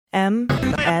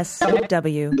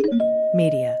MSW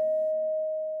Media.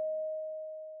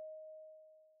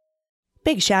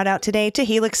 Big shout out today to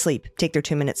Helix Sleep. Take their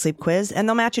 2-minute sleep quiz and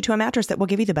they'll match you to a mattress that will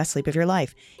give you the best sleep of your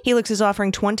life. Helix is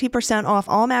offering 20% off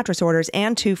all mattress orders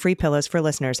and 2 free pillows for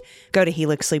listeners. Go to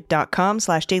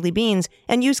helixsleep.com/dailybeans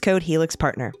and use code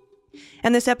HelixPartner.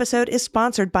 And this episode is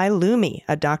sponsored by Lumi,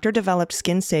 a doctor-developed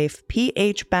skin-safe,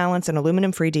 pH-balanced, and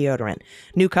aluminum-free deodorant.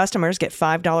 New customers get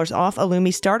 $5 off a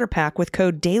Lumi starter pack with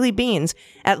code DailyBeans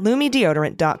at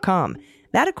LumiDeodorant.com.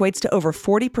 That equates to over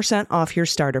 40% off your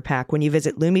starter pack when you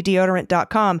visit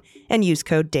LumiDeodorant.com and use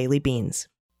code DailyBeans.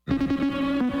 News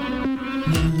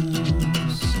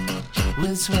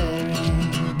with swearing.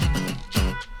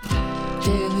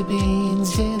 Daily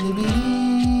Beans, Daily Beans.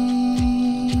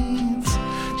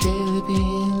 Daily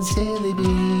Beans, Daily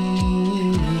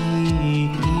Beans.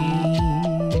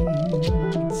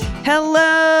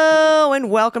 Hello and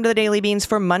welcome to the Daily Beans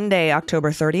for Monday, October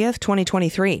 30th,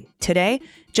 2023. Today,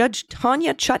 Judge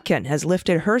Tanya Chutkan has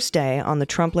lifted her stay on the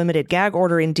Trump limited gag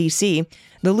order in D.C.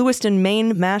 The Lewiston,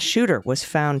 Maine mass shooter was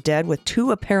found dead with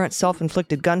 2 apparent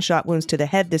self-inflicted gunshot wounds to the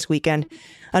head this weekend.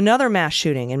 Another mass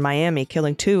shooting in Miami,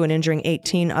 killing 2 and injuring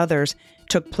 18 others,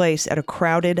 took place at a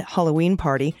crowded Halloween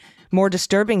party. More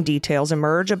disturbing details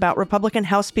emerge about Republican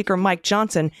House Speaker Mike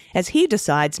Johnson as he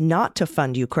decides not to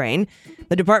fund Ukraine.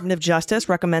 The Department of Justice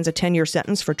recommends a 10-year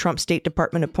sentence for Trump State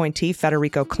Department appointee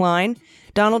Federico Klein.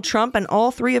 Donald Trump and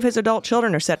all 3 of his adult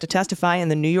children are set to testify in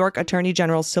the New York Attorney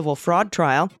General's civil fraud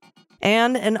trial.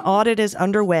 And an audit is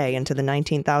underway into the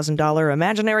 $19,000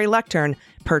 imaginary lectern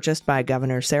purchased by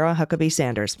Governor Sarah Huckabee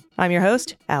Sanders. I'm your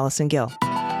host, Allison Gill.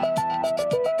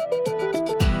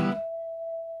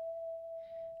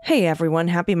 Hey everyone,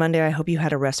 happy Monday. I hope you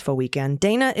had a restful weekend.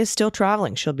 Dana is still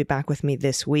traveling. She'll be back with me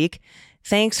this week.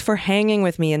 Thanks for hanging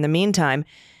with me in the meantime.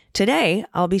 Today,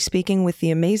 I'll be speaking with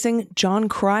the amazing Jon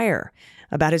Cryer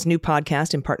about his new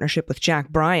podcast in partnership with Jack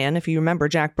Bryan. If you remember,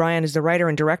 Jack Bryan is the writer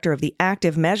and director of the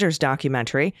Active Measures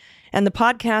documentary, and the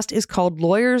podcast is called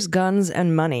Lawyers, Guns,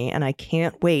 and Money, and I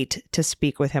can't wait to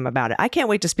speak with him about it. I can't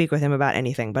wait to speak with him about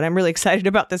anything, but I'm really excited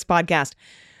about this podcast.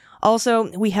 Also,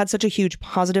 we had such a huge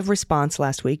positive response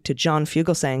last week to John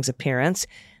Fugelsang's appearance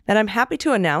that I'm happy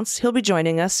to announce he'll be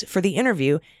joining us for the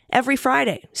interview every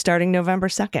Friday, starting November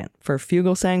 2nd for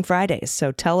Fugelsang Fridays,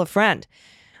 so tell a friend.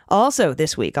 Also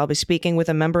this week, I'll be speaking with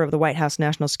a member of the White House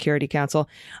National Security Council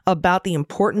about the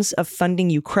importance of funding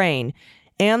Ukraine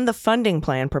and the funding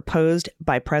plan proposed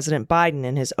by President Biden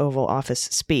in his Oval Office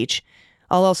speech.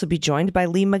 I'll also be joined by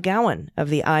Lee McGowan of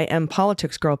the I Am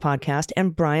Politics Girl podcast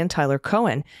and Brian Tyler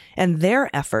Cohen and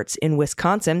their efforts in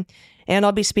Wisconsin. And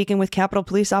I'll be speaking with Capitol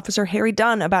Police Officer Harry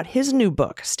Dunn about his new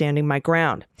book, Standing My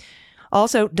Ground.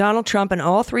 Also, Donald Trump and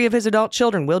all 3 of his adult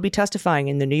children will be testifying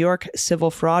in the New York civil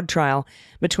fraud trial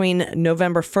between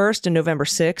November 1st and November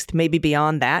 6th, maybe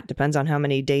beyond that, depends on how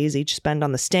many days each spend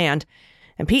on the stand.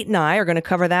 And Pete and I are going to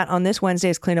cover that on this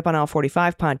Wednesday's Cleanup on Aisle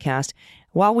 45 podcast,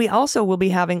 while we also will be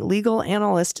having legal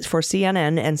analyst for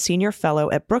CNN and senior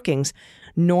fellow at Brookings,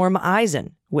 Norm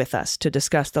Eisen, with us to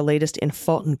discuss the latest in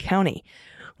Fulton County.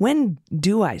 When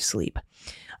do I sleep?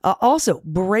 Also,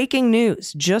 breaking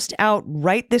news just out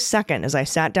right this second as I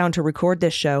sat down to record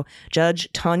this show, Judge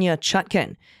Tanya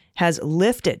Chutkan has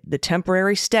lifted the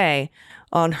temporary stay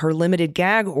on her limited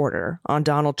gag order on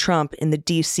Donald Trump in the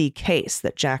D.C. case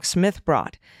that Jack Smith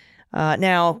brought.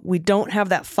 Now, we don't have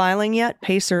that filing yet.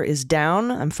 Pacer is down.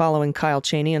 I'm following Kyle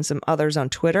Cheney and some others on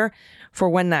Twitter for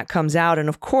when that comes out. And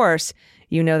of course,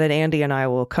 you know that Andy and I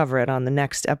will cover it on the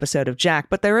next episode of Jack.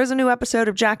 But there is a new episode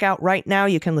of Jack out right now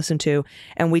you can listen to.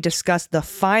 And we discuss the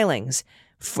filings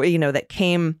for, that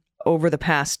came over the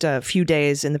past few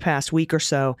days in the past week or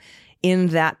so in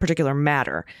that particular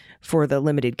matter for the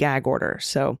limited gag order.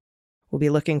 So we'll be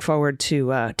looking forward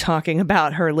to talking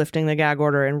about her lifting the gag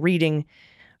order and reading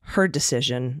her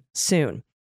decision soon.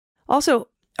 Also,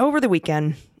 over the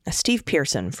weekend, Steve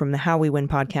Pearson from the How We Win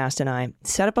podcast and I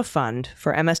set up a fund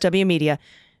for MSW Media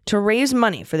to raise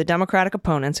money for the Democratic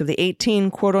opponents of the 18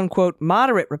 quote-unquote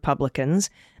moderate Republicans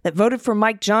that voted for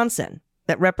Mike Johnson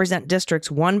that represent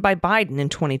districts won by Biden in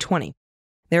 2020.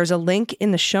 There's a link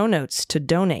in the show notes to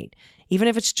donate, even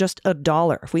if it's just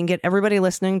 $1. If we can get everybody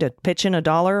listening to pitch in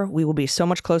 $1, we will be so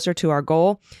much closer to our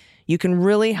goal. You can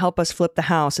really help us flip the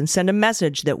House and send a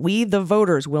message that we, the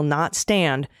voters, will not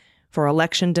stand for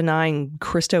election-denying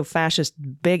Christo-fascist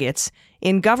bigots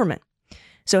in government.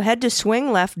 So head to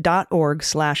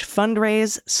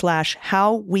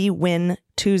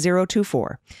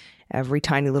swingleft.org/fundraise/howwewin2024. Every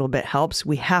tiny little bit helps.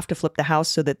 We have to flip the House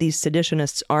so that these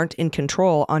seditionists aren't in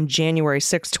control on January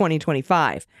 6,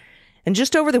 2025. And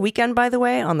just over the weekend, by the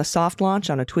way, on the soft launch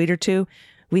on a tweet or two,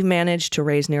 We've managed to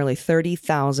raise nearly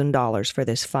 $30,000 for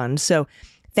this fund. So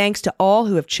thanks to all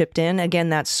who have chipped in. Again,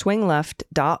 that's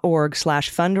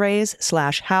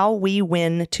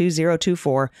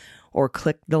swingleft.org/fundraise/howwewin2024, or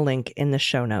click the link in the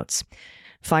show notes.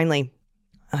 Finally,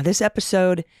 this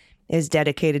episode is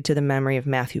dedicated to the memory of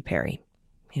Matthew Perry.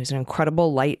 He was an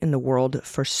incredible light in the world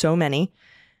for so many,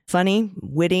 funny,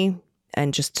 witty,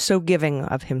 and just so giving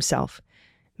of himself.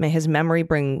 May his memory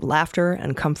bring laughter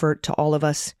and comfort to all of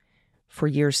us for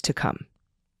years to come.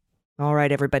 All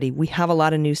right, everybody, we have a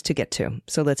lot of news to get to,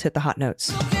 so let's hit the hot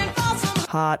notes.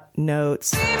 Hot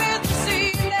notes.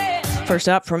 First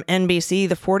up, from NBC,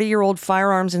 the 40-year-old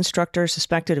firearms instructor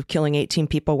suspected of killing 18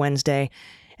 people Wednesday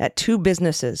at two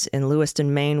businesses in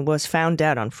Lewiston, Maine, was found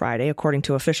dead on Friday, according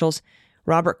to officials.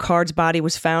 Robert Card's body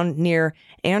was found near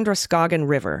Androscoggin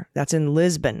River. That's in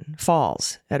Lisbon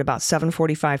Falls at about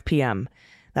 7:45 p.m.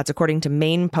 That's according to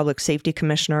Maine Public Safety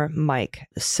Commissioner Mike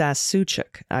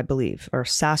Sasuchuk, I believe, or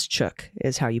Saschuk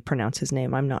is how you pronounce his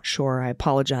name. I'm not sure. I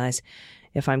apologize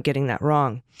if I'm getting that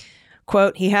wrong.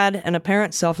 Quote, he had an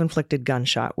apparent self-inflicted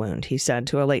gunshot wound, he said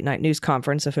to a late-night news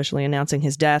conference officially announcing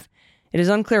his death. It is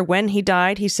unclear when he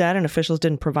died, he said, and officials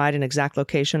didn't provide an exact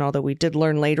location, although we did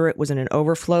learn later it was in an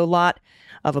overflow lot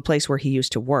of a place where he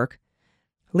used to work.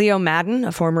 Leo Madden,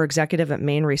 a former executive at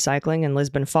Maine Recycling in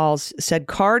Lisbon Falls, said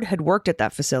Card had worked at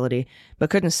that facility, but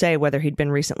couldn't say whether he'd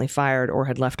been recently fired or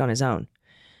had left on his own.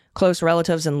 Close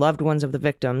relatives and loved ones of the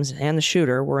victims and the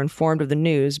shooter were informed of the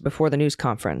news before the news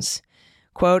conference.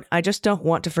 Quote, I just don't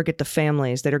want to forget the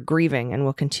families that are grieving and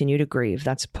will continue to grieve.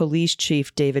 That's Police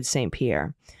Chief David St.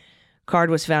 Pierre. Card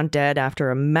was found dead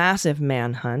after a massive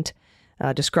manhunt,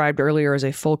 described earlier as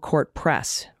a full-court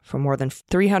press for more than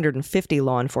 350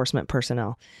 law enforcement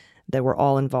personnel that were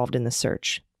all involved in the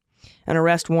search. An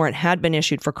arrest warrant had been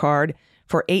issued for Card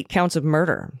for 8 counts of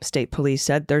murder, state police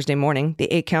said Thursday morning.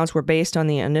 The 8 counts were based on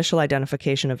the initial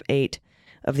identification of 8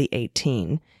 of the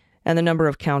 18, and the number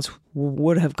of counts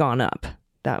would have gone up.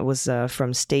 That was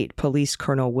from State Police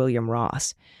Colonel William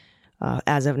Ross.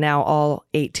 As of now, all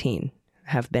 18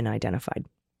 have been identified.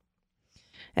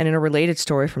 And in a related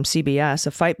story from CBS,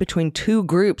 a fight between two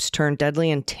groups turned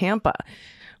deadly in Tampa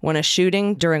when a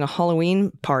shooting during a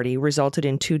Halloween party resulted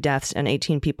in 2 deaths and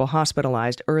 18 people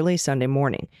hospitalized early Sunday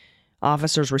morning.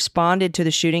 Officers responded to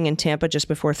the shooting in Tampa just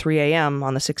before 3 a.m.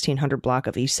 on the 1600 block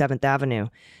of East 7th Avenue.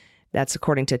 That's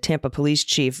according to Tampa Police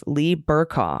Chief Lee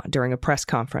Burkaw during a press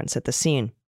conference at the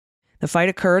scene. The fight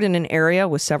occurred in an area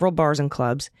with several bars and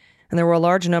clubs, and there were a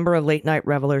large number of late-night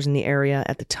revelers in the area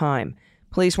at the time.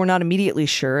 Police were not immediately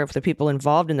sure if the people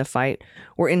involved in the fight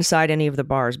were inside any of the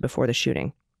bars before the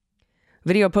shooting.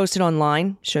 Video posted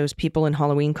online shows people in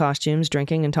Halloween costumes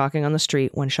drinking and talking on the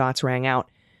street when shots rang out,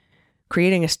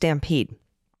 creating a stampede.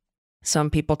 Some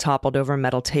people toppled over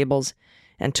metal tables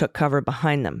and took cover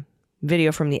behind them.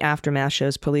 Video from the aftermath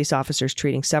shows police officers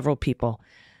treating several people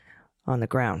on the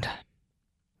ground.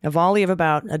 A volley of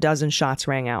about a dozen shots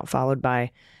rang out, followed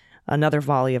by another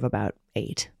volley of about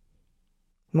 8.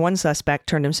 One suspect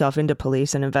turned himself into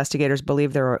police, and investigators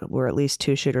believe there were at least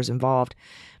 2 shooters involved.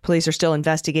 Police are still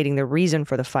investigating the reason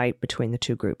for the fight between the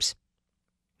 2 groups.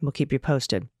 We'll keep you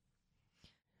posted.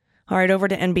 All right, over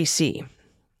to NBC.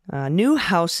 New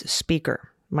House Speaker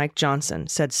Mike Johnson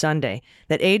said Sunday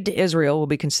that aid to Israel will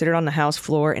be considered on the House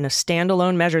floor in a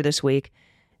standalone measure this week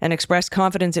and expressed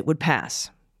confidence it would pass,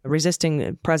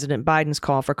 resisting President Biden's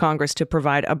call for Congress to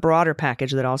provide a broader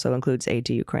package that also includes aid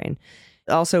to Ukraine.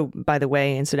 Also, by the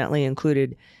way, incidentally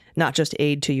included not just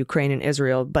aid to Ukraine and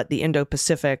Israel, but the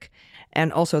Indo-Pacific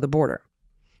and also the border.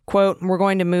 Quote, we're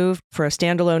going to move for a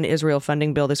standalone Israel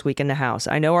funding bill this week in the House.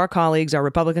 I know our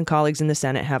Republican colleagues in the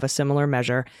Senate have a similar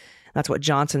measure. That's what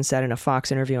Johnson said in a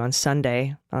Fox interview on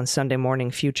Sunday Morning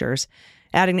Futures,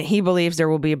 adding that he believes there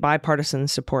will be bipartisan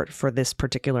support for this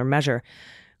particular measure.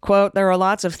 Quote, there are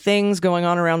lots of things going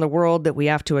on around the world that we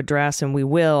have to address, and we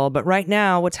will, but right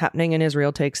now what's happening in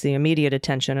Israel takes the immediate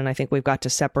attention, and I think we've got to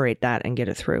separate that and get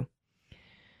it through.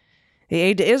 The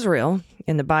aid to Israel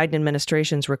in the Biden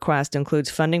administration's request includes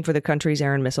funding for the country's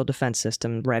air and missile defense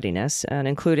system readiness, and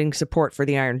including support for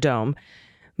the Iron Dome.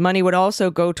 Money would also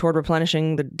go toward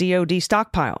replenishing the DoD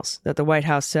stockpiles that the White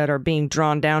House said are being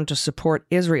drawn down to support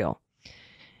Israel.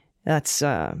 That's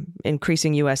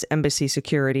increasing U.S. embassy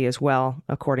security as well,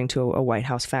 according to a White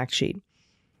House fact sheet.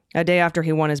 A day after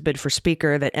he won his bid for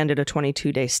Speaker that ended a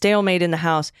 22-day stalemate in the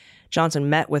House, Johnson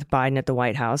met with Biden at the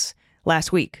White House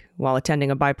last week while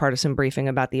attending a bipartisan briefing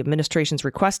about the administration's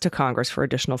request to Congress for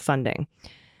additional funding.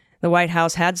 The White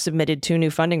House had submitted 2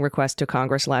 new funding requests to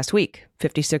Congress last week,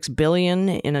 $56 billion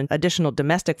in an additional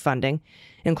domestic funding,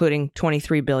 including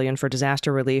 $23 billion for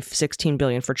disaster relief, $16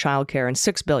 billion for childcare, and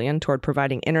 $6 billion toward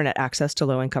providing internet access to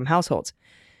low-income households.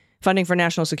 Funding for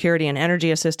national security and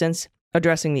energy assistance,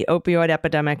 addressing the opioid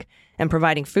epidemic, and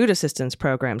providing food assistance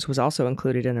programs was also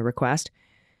included in the request.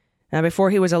 Now, before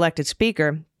he was elected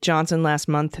Speaker, Johnson last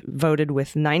month voted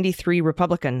with 93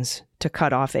 Republicans to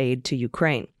cut off aid to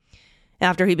Ukraine.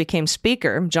 After he became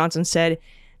Speaker, Johnson said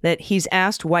that he's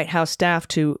asked White House staff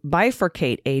to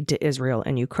bifurcate aid to Israel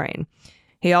and Ukraine.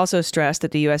 He also stressed that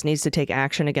the U.S. needs to take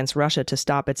action against Russia to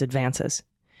stop its advances.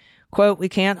 Quote, "We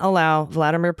can't allow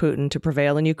Vladimir Putin to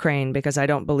prevail in Ukraine because I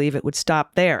don't believe it would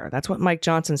stop there." That's what Mike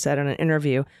Johnson said in an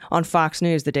interview on Fox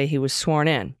News the day he was sworn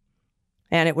in.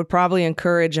 And it would probably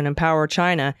encourage and empower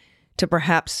China to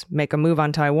perhaps make a move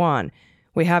on Taiwan.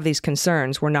 We have these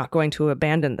concerns. We're not going to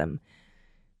abandon them.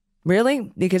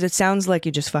 Really? Because it sounds like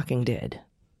you just fucking did.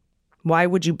 Why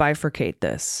would you bifurcate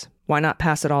this? Why not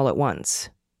pass it all at once?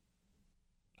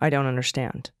 I don't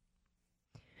understand.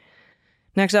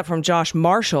 Next up from Josh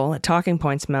Marshall at Talking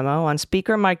Points memo on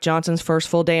Speaker Mike Johnson's first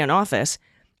full day in office.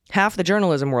 Half the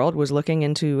journalism world was looking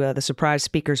into the surprise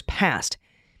speaker's past.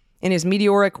 In his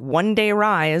meteoric one-day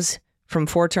rise from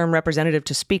 4-term representative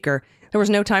to speaker, there was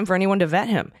no time for anyone to vet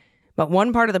him. But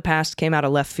one part of the past came out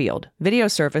of left field. Video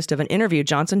surfaced of an interview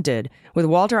Johnson did with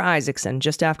Walter Isaacson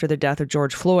just after the death of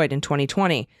George Floyd in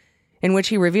 2020, in which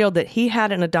he revealed that he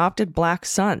had an adopted black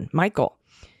son, Michael.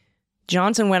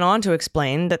 Johnson went on to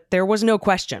explain that there was no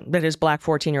question that his black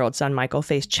 14-year-old son, Michael,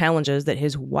 faced challenges that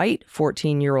his white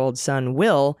 14-year-old son,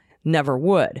 Will, never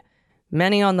would.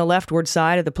 Many on the leftward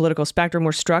side of the political spectrum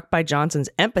were struck by Johnson's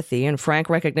empathy and frank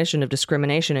recognition of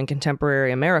discrimination in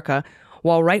contemporary America,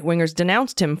 while right-wingers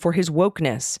denounced him for his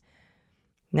wokeness.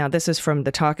 Now, this is from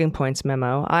the Talking Points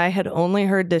memo. I had only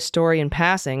heard this story in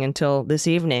passing until this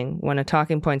evening when a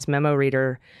Talking Points memo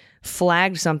reader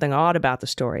flagged something odd about the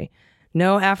story.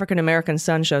 No African-American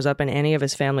son shows up in any of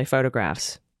his family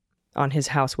photographs on his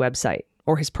house website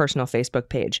or his personal Facebook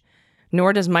page,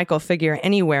 nor does Michael figure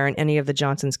anywhere in any of the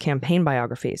Johnsons' campaign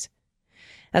biographies.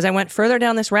 As I went further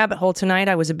down this rabbit hole tonight,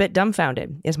 I was a bit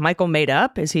dumbfounded. Is Michael made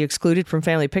up? Is he excluded from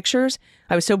family pictures?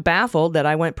 I was so baffled that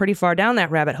I went pretty far down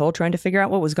that rabbit hole trying to figure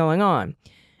out what was going on.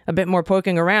 A bit more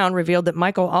poking around revealed that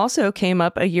Michael also came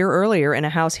up a year earlier in a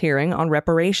House hearing on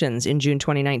reparations in June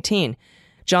 2019.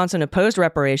 Johnson opposed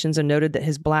reparations and noted that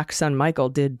his black son Michael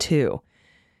did too.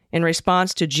 In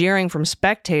response to jeering from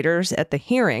spectators at the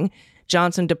hearing,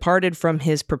 Johnson departed from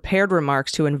his prepared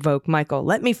remarks to invoke Michael.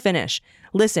 "Let me finish.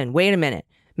 Listen, wait a minute.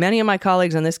 Many of my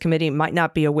colleagues on this committee might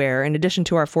not be aware. In addition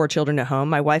to our 4 children at home,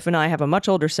 my wife and I have a much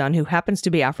older son who happens to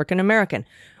be African American.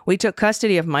 We took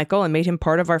custody of Michael and made him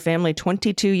part of our family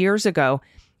 22 years ago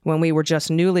when we were just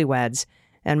newlyweds,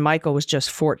 and Michael was just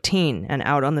 14 and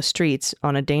out on the streets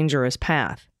on a dangerous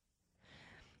path."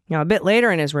 Now, a bit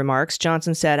later in his remarks,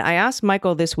 Johnson said, "I asked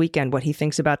Michael this weekend what he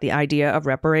thinks about the idea of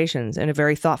reparations. In a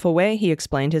very thoughtful way, he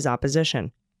explained his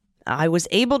opposition. I was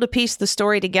able to piece the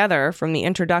story together from the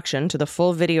introduction to the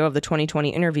full video of the 2020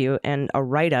 interview and a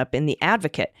write-up in The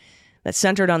Advocate that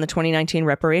centered on the 2019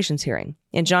 reparations hearing.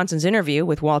 In Johnson's interview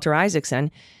with Walter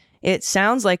Isaacson, it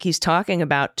sounds like he's talking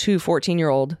about 2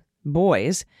 14-year-old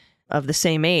boys of the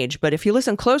same age, but if you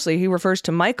listen closely, he refers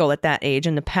to Michael at that age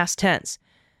in the past tense.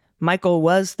 Michael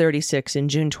was 36 in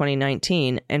June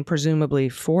 2019 and presumably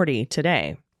 40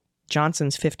 today.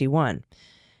 Johnson's 51.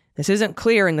 This isn't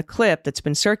clear in the clip that's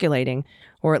been circulating,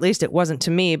 or at least it wasn't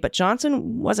to me, but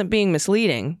Johnson wasn't being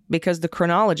misleading because the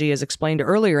chronology is explained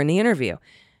earlier in the interview.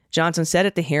 Johnson said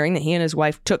at the hearing that he and his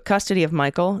wife took custody of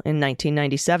Michael in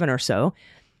 1997 or so.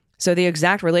 So the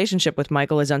exact relationship with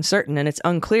Michael is uncertain, and it's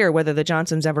unclear whether the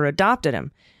Johnsons ever adopted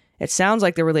him. It sounds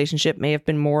like the relationship may have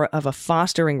been more of a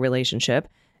fostering relationship,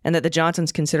 and that the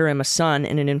Johnsons consider him a son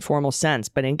in an informal sense,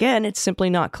 but again, it's simply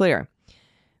not clear.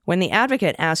 When The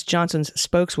Advocate asked Johnson's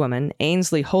spokeswoman,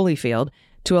 Ainsley Holyfield,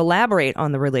 to elaborate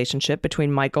on the relationship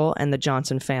between Michael and the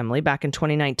Johnson family back in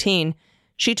 2019,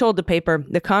 she told the paper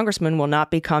the congressman will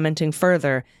not be commenting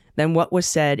further than what was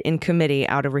said in committee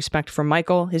out of respect for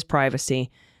Michael, his privacy,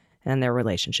 and their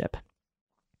relationship.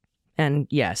 And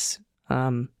yes,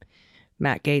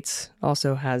 Matt Gaetz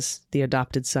also has the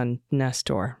adopted son,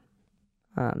 Nestor.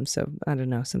 So, I don't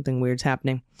know, something weird's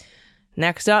happening.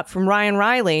 Next up, from Ryan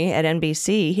Riley at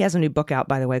NBC. He has a new book out,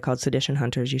 by the way, called Sedition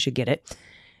Hunters. You should get it.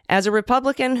 As a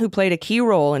Republican who played a key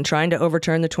role in trying to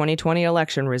overturn the 2020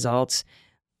 election results,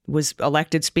 was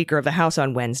elected Speaker of the House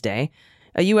on Wednesday,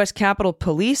 a U.S. Capitol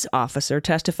Police officer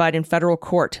testified in federal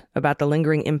court about the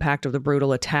lingering impact of the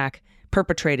brutal attack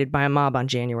perpetrated by a mob on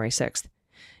January 6th.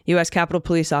 U.S. Capitol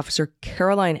Police Officer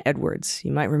Caroline Edwards.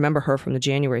 You might remember her from the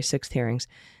January 6th hearings.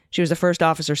 She was the first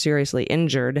officer seriously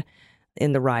injured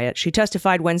in the riot. She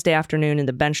testified Wednesday afternoon in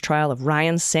the bench trial of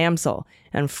Ryan Samsel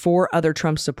and 4 other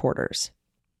Trump supporters.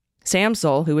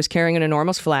 Samsel, who was carrying an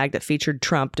enormous flag that featured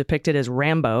Trump depicted as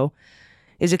Rambo,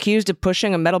 is accused of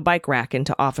pushing a metal bike rack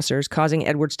into officers, causing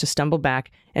Edwards to stumble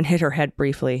back and hit her head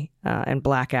briefly and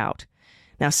black out.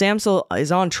 Now, Samsel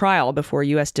is on trial before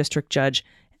U.S. District Judge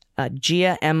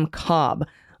Gia M. Cobb,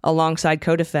 alongside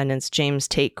co-defendants James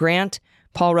Tate Grant,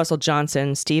 Paul Russell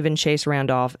Johnson, Stephen Chase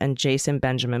Randolph, and Jason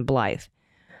Benjamin Blythe.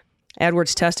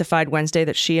 Edwards testified Wednesday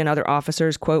that she and other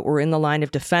officers, quote, were in the line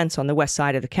of defense on the west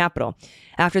side of the Capitol.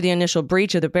 After the initial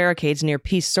breach of the barricades near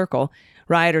Peace Circle,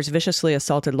 rioters viciously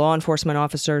assaulted law enforcement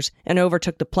officers and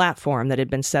overtook the platform that had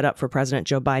been set up for President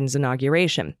Joe Biden's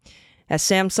inauguration. As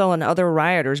Samsel and other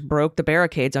rioters broke the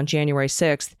barricades on January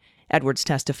 6th, Edwards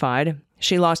testified,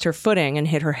 she lost her footing and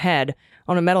hit her head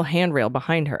on a metal handrail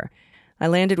behind her. I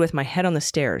landed with my head on the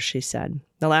stairs, she said.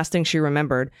 The last thing she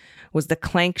remembered was the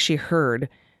clank she heard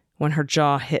when her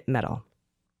jaw hit metal.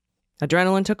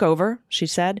 Adrenaline took over, she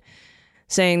said,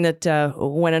 saying that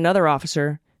when another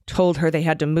officer told her they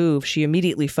had to move, she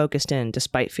immediately focused in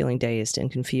despite feeling dazed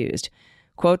and confused.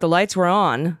 Quote, the lights were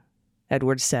on,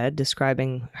 Edwards said,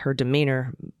 describing her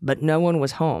demeanor, but no one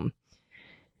was home.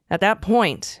 At that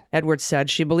point, Edwards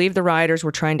said she believed the rioters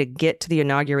were trying to get to the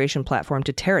inauguration platform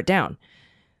to tear it down.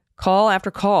 Call after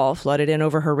call flooded in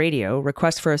over her radio,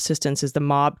 requests for assistance as the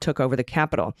mob took over the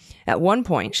Capitol. At one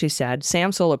point, she said,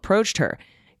 Samsel approached her,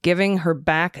 giving her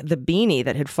back the beanie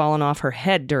that had fallen off her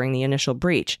head during the initial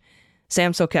breach.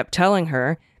 Samsel kept telling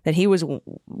her that he was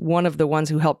one of the ones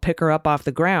who helped pick her up off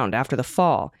the ground after the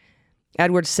fall.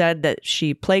 Edwards said that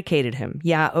she placated him.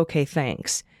 Yeah, okay,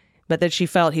 thanks. But that she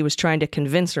felt he was trying to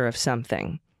convince her of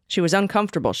something. She was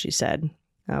uncomfortable, she said,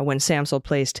 when Samsel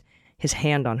placed his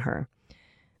hand on her.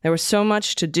 There was so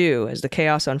much to do as the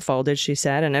chaos unfolded, she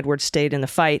said, and Edwards stayed in the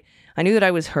fight. I knew that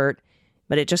I was hurt,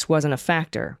 but it just wasn't a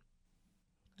factor.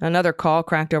 Another call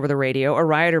cracked over the radio. A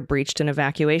rioter breached an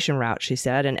evacuation route, she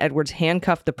said, and Edwards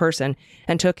handcuffed the person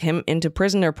and took him into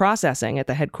prisoner processing at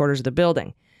the headquarters of the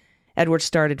building. Edwards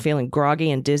started feeling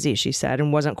groggy and dizzy, she said,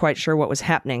 and wasn't quite sure what was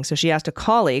happening, so she asked a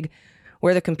colleague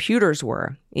where the computers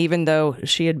were, even though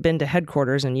she had been to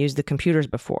headquarters and used the computers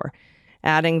before,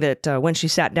 adding that when she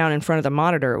sat down in front of the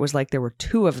monitor, it was like there were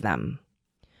 2 of them.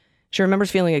 She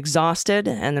remembers feeling exhausted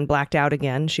and then blacked out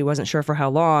again. She wasn't sure for how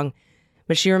long,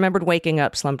 but she remembered waking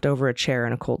up slumped over a chair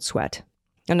in a cold sweat.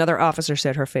 Another officer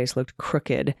said her face looked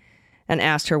crooked and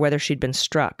asked her whether she'd been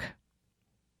struck.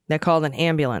 They called an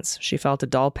ambulance. She felt a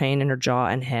dull pain in her jaw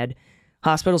and head.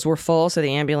 Hospitals were full, so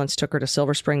the ambulance took her to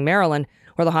Silver Spring, Maryland,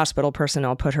 where the hospital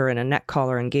personnel put her in a neck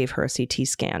collar and gave her a CT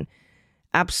scan.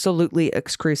 Absolutely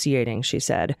excruciating, she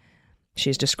said.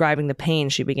 She's describing the pain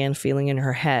she began feeling in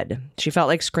her head. She felt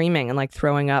like screaming and like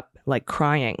throwing up, like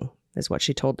crying, is what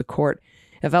she told the court.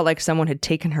 It felt like someone had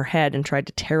taken her head and tried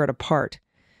to tear it apart.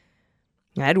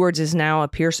 Edwards is now a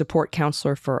peer support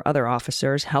counselor for other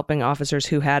officers, helping officers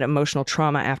who had emotional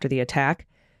trauma after the attack.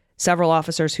 Several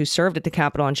officers who served at the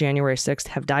Capitol on January 6th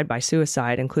have died by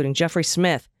suicide, including Jeffrey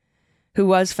Smith, who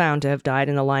was found to have died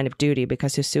in the line of duty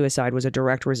because his suicide was a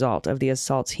direct result of the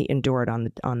assaults he endured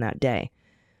on that day.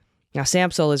 Now,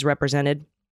 Samsel is represented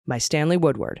by Stanley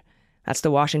Woodward. That's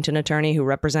the Washington attorney who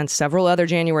represents several other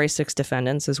January 6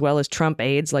 defendants, as well as Trump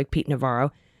aides like Pete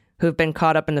Navarro, who have been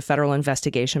caught up in the federal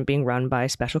investigation being run by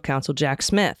special counsel Jack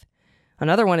Smith.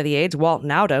 Another one of the aides, Walt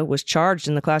Nauta, was charged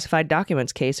in the classified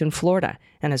documents case in Florida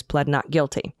and has pled not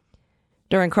guilty.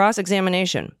 During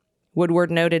cross-examination, Woodward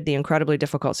noted the incredibly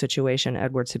difficult situation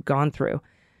Edwards had gone through.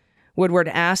 Woodward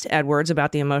asked Edwards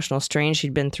about the emotional strain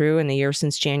she'd been through in the year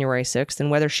since January 6th and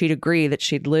whether she'd agree that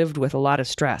she'd lived with a lot of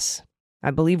stress.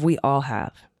 I believe we all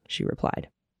have, she replied.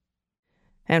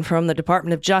 And from the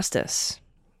Department of Justice,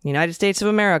 the United States of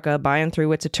America, by and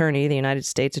through its attorney, the United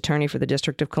States Attorney for the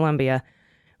District of Columbia,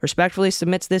 respectfully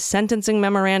submits this sentencing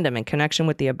memorandum in connection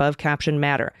with the above-captioned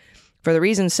matter. For the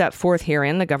reasons set forth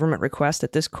herein, the government requests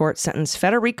that this court sentence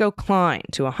Federico Klein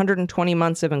to 120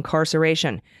 months of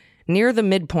incarceration, near the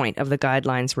midpoint of the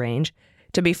guidelines range,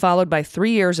 to be followed by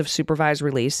 3 years of supervised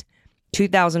release,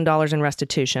 $2,000 in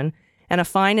restitution, and a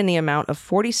fine in the amount of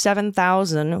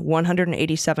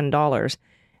 $47,187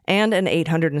 and an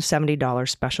 $870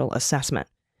 special assessment.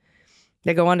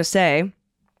 They go on to say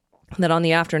that on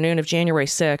the afternoon of January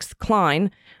 6th,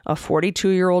 Klein, a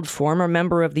 42-year-old former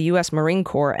member of the U.S. Marine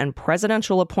Corps and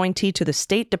presidential appointee to the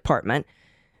State Department,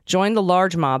 joined the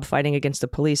large mob fighting against the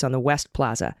police on the West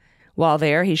Plaza, While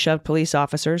there, he shoved police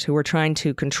officers who were trying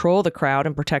to control the crowd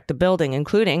and protect the building,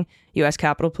 including U.S.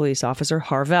 Capitol Police Officer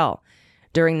Harvell.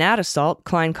 During that assault,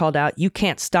 Klein called out, "You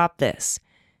can't stop this."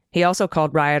 He also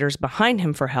called rioters behind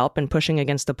him for help in pushing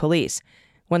against the police.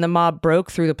 When the mob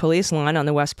broke through the police line on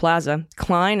the West Plaza,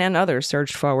 Klein and others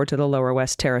surged forward to the Lower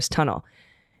West Terrace tunnel.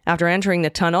 After entering the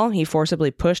tunnel, he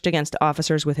forcibly pushed against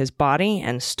officers with his body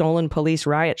and stolen police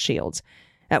riot shields.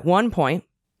 At one point,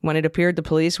 when it appeared the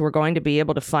police were going to be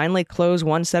able to finally close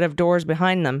one set of doors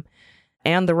behind them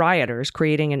and the rioters,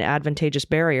 creating an advantageous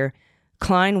barrier,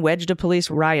 Klein wedged a police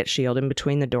riot shield in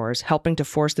between the doors, helping to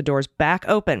force the doors back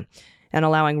open and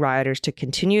allowing rioters to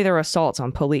continue their assaults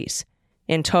on police.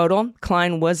 In total,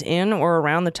 Klein was in or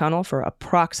around the tunnel for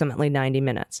approximately 90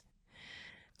 minutes.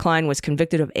 Klein was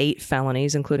convicted of 8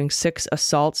 felonies, including 6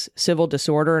 assaults, civil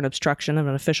disorder, and obstruction of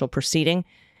an official proceeding,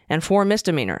 and 4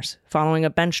 misdemeanors, following a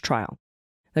bench trial.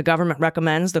 The government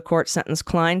recommends the court sentence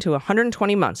Klein to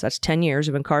 120 months, that's 10 years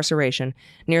of incarceration,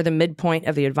 near the midpoint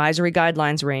of the advisory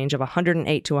guidelines range of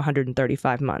 108 to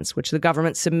 135 months, which the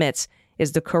government submits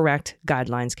is the correct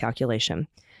guidelines calculation.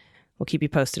 We'll keep you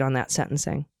posted on that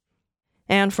sentencing.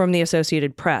 And from the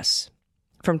Associated Press,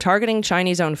 from targeting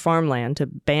Chinese-owned farmland to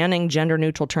banning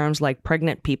gender-neutral terms like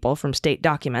pregnant people from state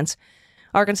documents,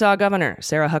 Arkansas Governor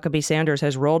Sarah Huckabee Sanders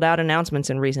has rolled out announcements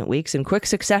in recent weeks in quick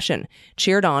succession,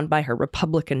 cheered on by her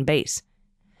Republican base.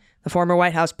 The former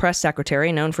White House press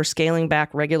secretary, known for scaling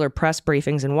back regular press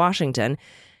briefings in Washington,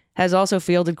 has also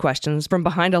fielded questions from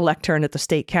behind a lectern at the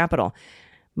state capitol.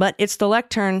 But it's the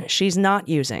lectern she's not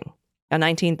using, a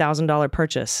 $19,000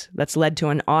 purchase that's led to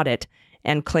an audit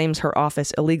and claims her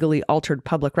office illegally altered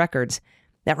public records,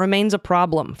 that remains a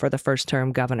problem for the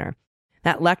first-term governor.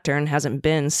 That lectern hasn't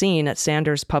been seen at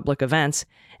Sanders' public events,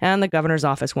 and the governor's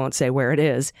office won't say where it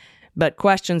is. But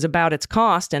questions about its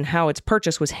cost and how its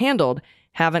purchase was handled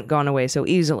haven't gone away so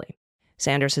easily.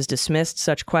 Sanders has dismissed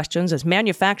such questions as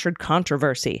manufactured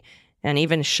controversy, and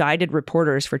even chided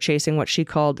reporters for chasing what she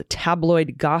called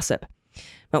tabloid gossip.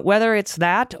 But whether it's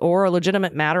that or a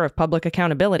legitimate matter of public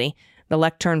accountability, the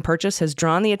lectern purchase has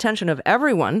drawn the attention of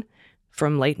everyone,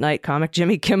 from late-night comic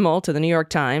Jimmy Kimmel to the New York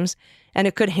Times, and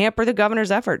it could hamper the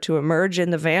governor's effort to emerge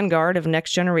in the vanguard of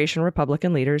next-generation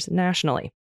Republican leaders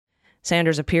nationally.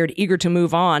 Sanders appeared eager to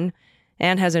move on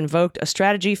and has invoked a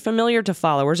strategy familiar to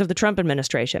followers of the Trump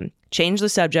administration: change the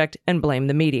subject and blame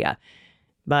the media.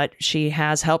 But she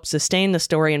has helped sustain the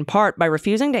story in part by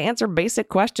refusing to answer basic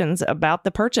questions about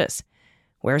the purchase.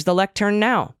 Where's the lectern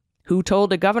now? Who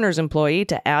told a governor's employee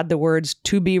to add the words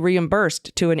 "to be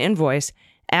reimbursed" to an invoice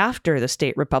after the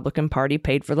state Republican Party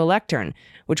paid for the lectern,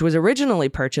 which was originally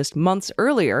purchased months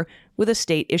earlier with a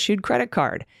state-issued credit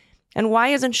card? And why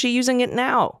isn't she using it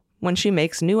now, when she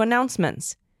makes new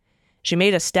announcements? She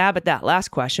made a stab at that last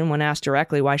question when asked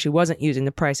directly why she wasn't using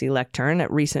the pricey lectern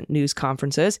at recent news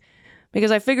conferences.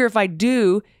 Because I figure if I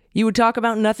do, you would talk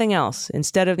about nothing else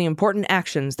instead of the important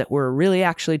actions that we're really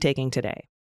actually taking today.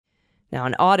 Now,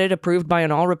 an audit approved by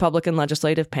an all-Republican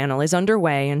legislative panel is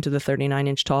underway into the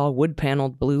 39-inch tall,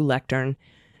 wood-paneled blue lectern.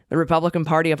 The Republican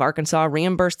Party of Arkansas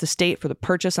reimbursed the state for the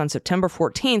purchase on September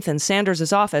 14th, and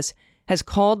Sanders' office has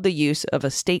called the use of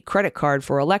a state credit card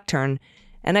for a lectern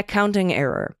an accounting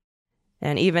error.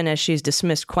 And even as she's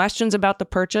dismissed questions about the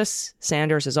purchase,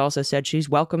 Sanders has also said she's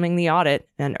welcoming the audit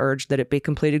and urged that it be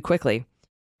completed quickly.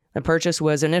 The purchase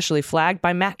was initially flagged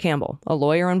by Matt Campbell, a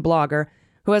lawyer and blogger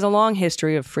who has a long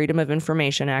history of Freedom of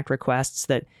Information Act requests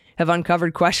that have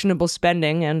uncovered questionable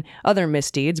spending and other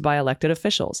misdeeds by elected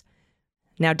officials.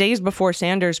 Now, days before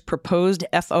Sanders' proposed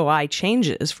FOI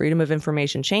changes, Freedom of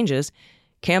Information changes,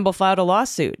 Campbell filed a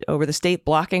lawsuit over the state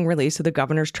blocking release of the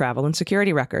governor's travel and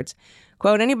security records.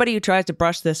 Quote, "Anybody who tries to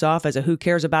brush this off as a who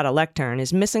cares about a lectern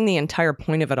is missing the entire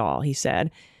point of it all," he said.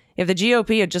 "If the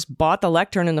GOP had just bought the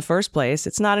lectern in the first place,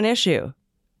 it's not an issue.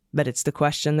 But it's the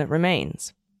question that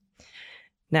remains."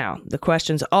 Now, the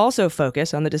questions also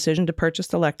focus on the decision to purchase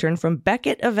the lectern from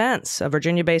Beckett Events, a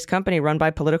Virginia-based company run by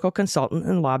political consultant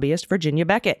and lobbyist Virginia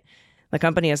Beckett. The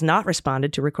company has not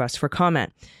responded to requests for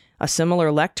comment. A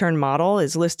similar lectern model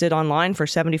is listed online for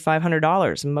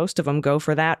 $7,500. Most of them go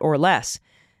for that or less.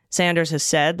 Sanders has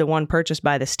said the one purchased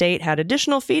by the state had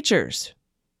additional features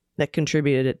that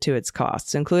contributed to its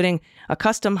costs, including a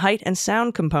custom height and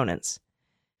sound components.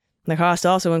 The cost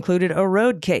also included a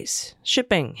road case,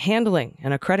 shipping, handling,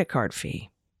 and a credit card fee.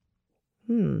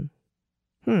 So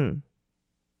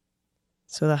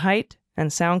the height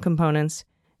and sound components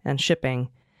and shipping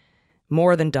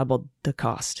more than doubled the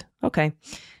cost. Okay.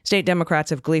 State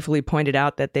Democrats have gleefully pointed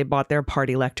out that they bought their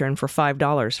party lectern for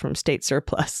 $5 from state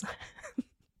surplus.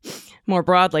 More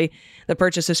broadly, the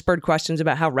purchase has spurred questions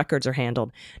about how records are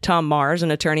handled. Tom Mars,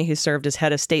 an attorney who served as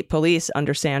head of state police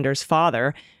under Sanders'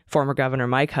 father, former Governor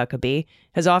Mike Huckabee,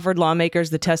 has offered lawmakers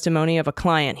the testimony of a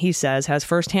client he says has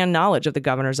firsthand knowledge of the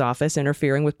governor's office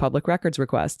interfering with public records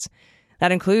requests.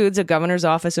 That includes a governor's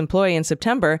office employee in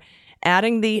September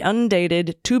adding the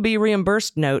undated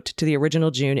to-be-reimbursed note to the original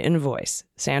June invoice.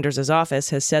 Sanders' office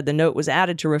has said the note was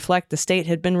added to reflect the state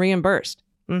had been reimbursed.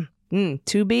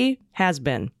 To be? Has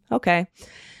been. Okay.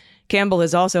 Campbell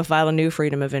has also filed a new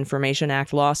Freedom of Information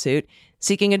Act lawsuit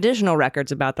seeking additional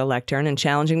records about the lectern and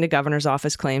challenging the governor's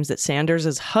office claims that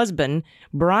Sanders' husband,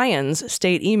 Brian's,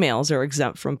 state emails are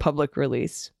exempt from public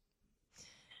release.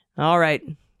 All right.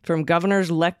 From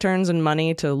governors' lecterns and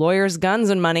money to lawyers'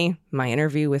 guns and money, my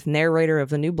interview with narrator of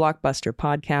the new blockbuster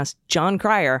podcast, Jon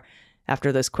Cryer,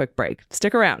 after this quick break.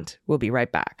 Stick around. We'll be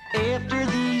right back. After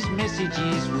these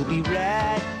messages, we'll be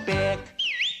right back.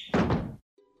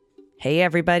 Hey,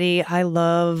 everybody. I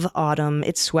love autumn.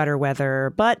 It's sweater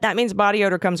weather, but that means body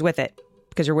odor comes with it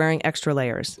because you're wearing extra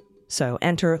layers. So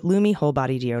enter Lumi Whole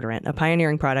Body Deodorant, a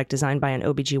pioneering product designed by an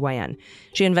OBGYN.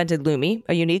 She invented Lumi,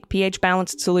 a unique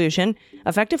pH-balanced solution,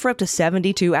 effective for up to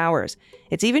 72 hours.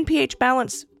 It's even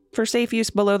pH-balanced for safe use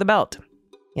below the belt.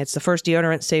 It's the first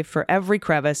deodorant safe for every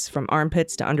crevice, from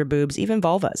armpits to underboobs, even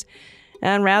vulvas.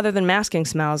 And rather than masking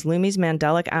smells, Lumi's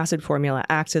mandelic acid formula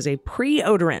acts as a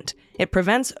pre-odorant. It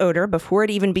prevents odor before it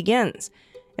even begins.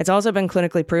 It's also been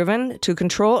clinically proven to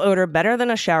control odor better than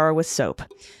a shower with soap.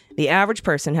 The average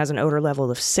person has an odor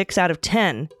level of 6 out of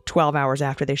 10 12 hours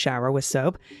after they shower with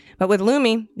soap. But with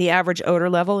Lumi, the average odor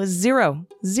level is 0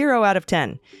 out of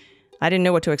 10. I didn't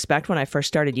know what to expect when I first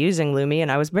started using Lumi,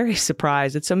 and I was very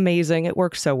surprised. It's amazing. It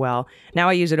works so well. Now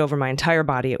I use it over my entire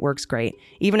body. It works great.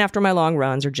 Even after my long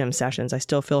runs or gym sessions, I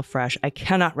still feel fresh. I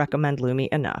cannot recommend Lumi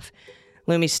enough.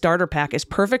 Lumi's starter pack is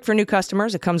perfect for new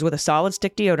customers. It comes with a solid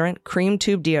stick deodorant, cream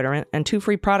tube deodorant, and 2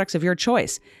 free products of your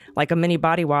choice, like a mini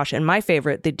body wash and my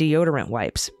favorite, the deodorant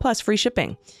wipes, plus free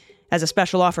shipping. As a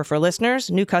special offer for listeners,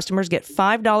 new customers get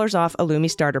 $5 off a Lumi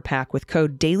starter pack with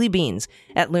code DAILYBEANS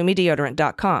at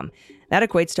LumiDeodorant.com. That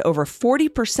equates to over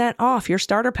 40% off your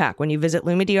starter pack when you visit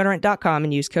LumiDeodorant.com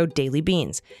and use code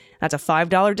DAILYBEANS. That's a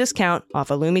 $5 discount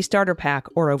off a Lumi starter pack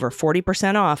or over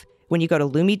 40% off when you go to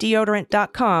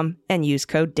LumiDeodorant.com and use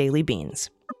code DAILYBEANS.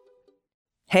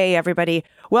 Hey, everybody.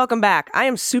 Welcome back. I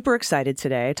am super excited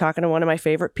today, talking to one of my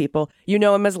favorite people. You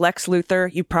know him as Lex Luthor.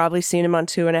 You've probably seen him on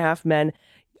 2.5 Men.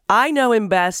 I know him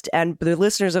best, and the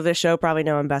listeners of this show probably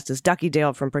know him best as Ducky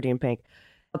Dale from Pretty in Pink.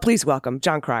 Please welcome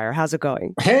Jon Cryer. How's it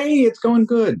going? Hey, it's going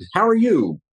good. How are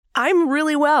you? I'm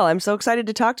really well. I'm so excited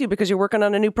to talk to you because you're working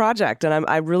on a new project, and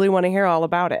I really want to hear all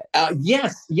about it.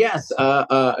 Yes.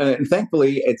 And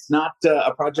thankfully, it's not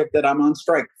a project that I'm on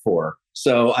strike for,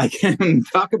 so I can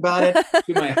talk about it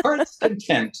to my heart's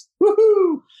content.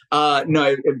 Woohoo!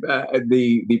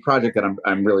 The project that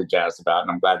I'm really jazzed about,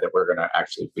 and I'm glad that we're going to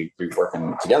actually be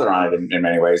working together on it in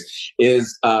many ways,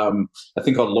 is a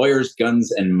thing called Lawyers,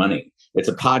 Guns, and Money. It's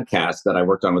a podcast that I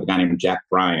worked on with a guy named Jack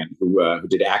Bryan, who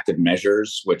did Active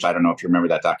Measures, which I don't know if you remember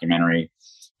that documentary.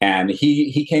 And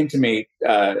he came to me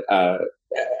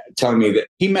telling me that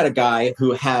he met a guy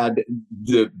who had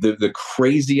the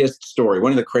craziest story,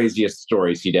 one of the craziest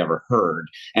stories he'd ever heard.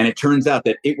 And it turns out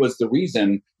that it was the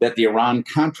reason that the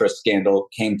Iran-Contra scandal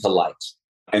came to light.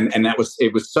 And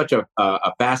it was such a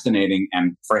fascinating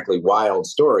and frankly wild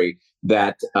story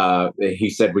that he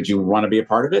said, "Would you want to be a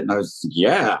part of it?" And I was,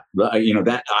 yeah,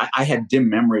 that I had dim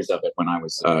memories of it when I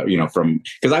was,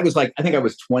 because I was I think I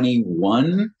was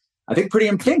 21. I think Pretty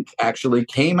in Pink actually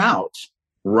came out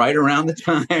right around the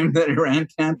time that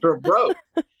Iran-Contra broke.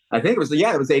 I think it was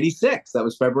 86. That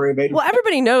was February of 86. Well,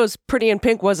 everybody knows Pretty in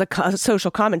Pink was a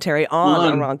social commentary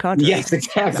on Iran-Contra. Yes,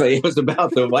 exactly. It was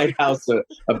about the White House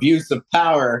abuse of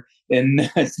power in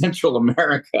Central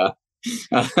America.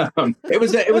 It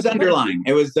was underlying.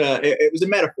 It was a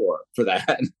metaphor for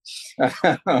that.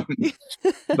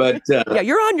 But yeah,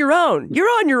 you're on your own. You're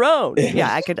on your own.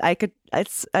 Yeah, I could.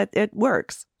 It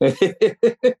works. But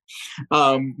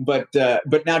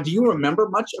now, do you remember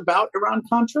much about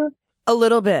Iran-Contra? A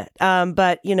little bit.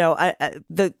 But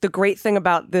the great thing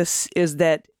about this is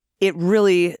that it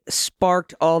really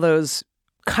sparked all those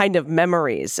kind of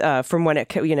memories from when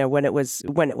it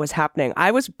was happening.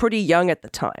 I was pretty young at the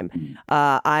time.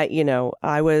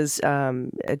 I was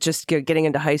just getting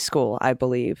into high school, I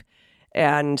believe.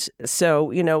 And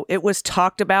so, it was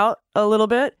talked about a little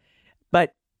bit,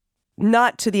 but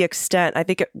not to the extent.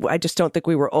 I just don't think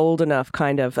we were old enough,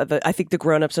 I think the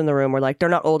grownups in the room were like, they're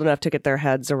not old enough to get their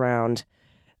heads around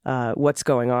what's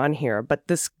going on here. But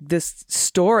this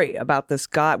story about this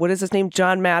guy, what is his name?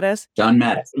 John Mattis? John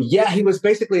Mattis. Yeah, he was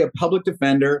basically a public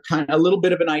defender, kind of a little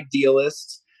bit of an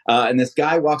idealist. And this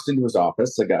guy walks into his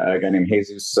office, a guy named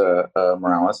Jesus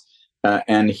Morales,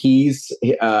 and he's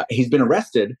been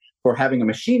arrested for having a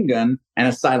machine gun and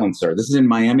a silencer. This is in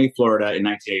Miami, Florida, in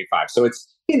 1985. So it's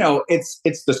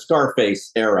the Scarface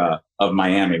era of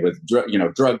Miami with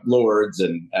drug lords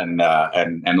and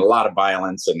a lot of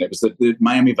violence, and it was the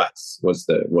Miami Vice was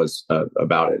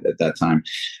about it at that time,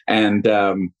 and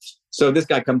so this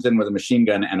guy comes in with a machine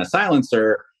gun and a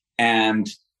silencer, and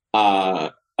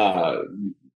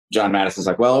John Mattis is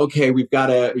like, well, okay, we've got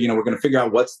to, we're going to figure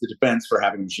out what's the defense for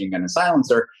having a machine gun and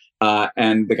silencer.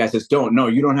 And the guy says,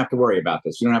 you don't have to worry about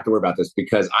this. You don't have to worry about this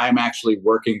because I'm actually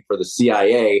working for the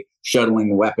CIA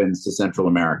shuttling weapons to Central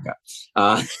America.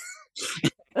 Oh.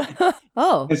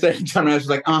 And so John Mattis was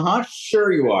like,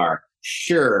 sure you are.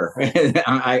 Sure.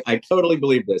 I totally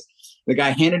believe this. The guy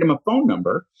handed him a phone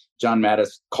number. John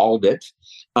Mattis called it,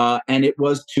 and it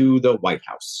was to the White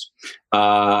House.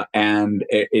 And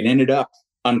it ended up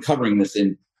uncovering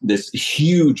this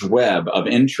huge web of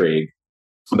intrigue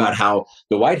about how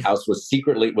the White House was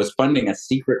funding a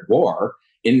secret war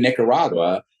in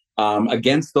Nicaragua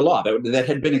against the law that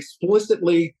had been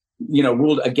explicitly,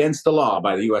 ruled against the law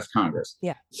by the U.S. Congress.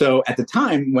 Yeah. So at the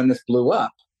time when this blew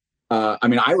up,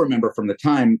 I remember from the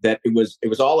time that it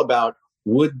was all about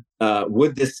would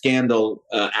this scandal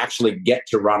actually get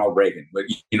to Ronald Reagan?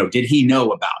 Did he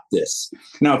know about this?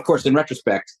 Now, of course, in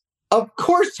retrospect, of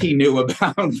course he knew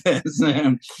about this.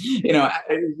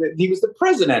 He was the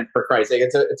president, for Christ's sake.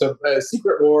 It's a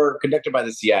secret war conducted by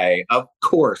the CIA. Of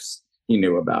course he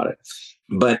knew about it.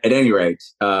 But at any rate,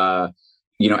 at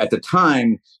the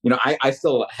time, I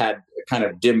still had kind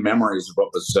of dim memories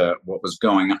of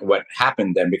what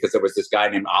happened then, because there was this guy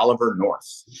named Oliver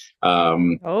North.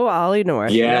 Ollie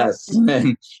North. Yes,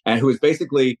 and who was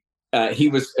basically he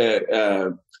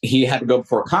had to go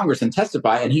before Congress and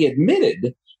testify, and he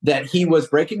admitted that he was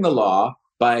breaking the law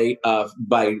by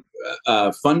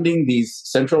funding these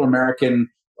Central American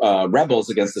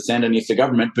rebels against the Sandinista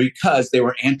government because they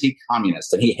were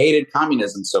anti-communist, and he hated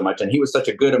communism so much, and he was such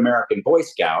a good American Boy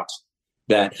Scout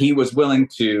that he was willing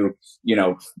to,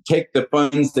 take the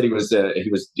funds that he was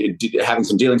having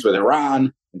some dealings with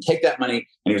Iran and take that money,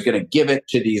 and he was going to give it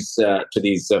to these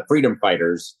freedom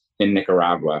fighters in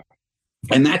Nicaragua.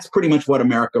 And that's pretty much what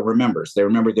America remembers. They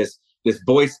remember this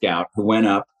Boy Scout who went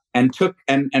up and took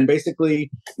and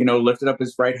basically, lifted up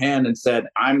his right hand and said,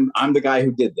 I'm the guy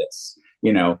who did this,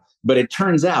 But it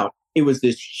turns out it was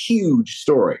this huge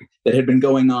story that had been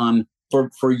going on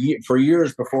for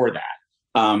years before that.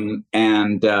 And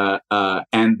the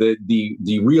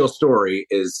real story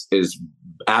is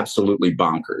absolutely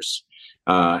bonkers.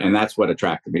 And that's what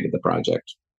attracted me to the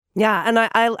project. Yeah. And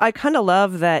I kind of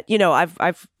love that,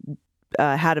 I've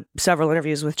had several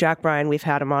interviews with Jack Bryan. We've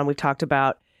had him on. We've talked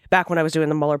about, back when I was doing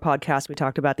the Mueller podcast, we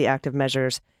talked about the Active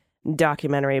Measures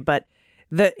documentary. But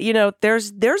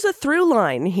there's a through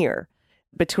line here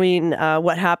between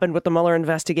what happened with the Mueller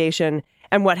investigation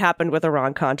and what happened with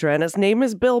Iran-Contra, and his name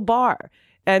is Bill Barr.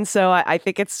 And so I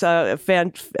think it's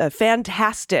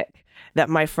fantastic that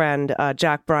my friend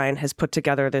Jack Bryan has put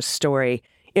together this story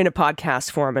in a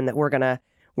podcast form, and that we're gonna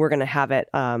have it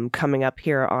coming up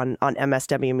here on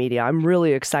MSW Media. I'm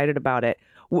really excited about it.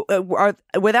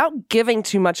 Without giving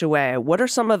too much away, what are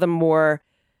some of the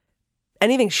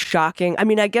anything shocking? I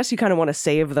mean, I guess you kind of want to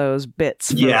save those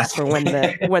bits for when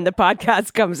the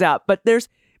podcast comes out. But there's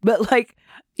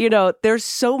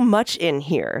so much in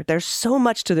here. There's so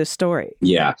much to this story.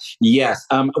 Yeah. Yes.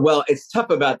 Well, it's tough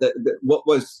about what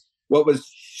was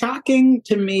shocking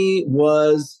to me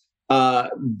was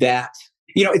that.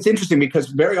 It's interesting because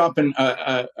very often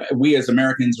we as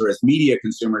Americans or as media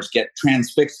consumers get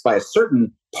transfixed by a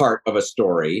certain part of a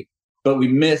story, but we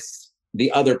miss the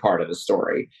other part of the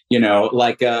story.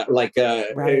 Like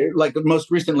most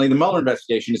recently, the Mueller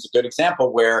investigation is a good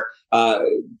example where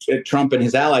Trump and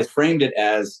his allies framed it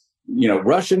as,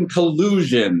 Russian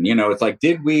collusion. It's like,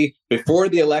 did we, before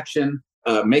the election,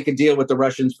 make a deal with the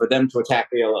Russians for them to attack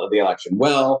the election?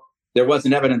 Well, there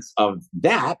wasn't evidence of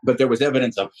that, but there was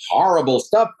evidence of horrible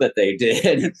stuff that they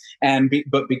did.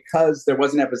 But because there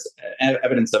wasn't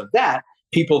evidence of that,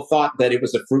 people thought that it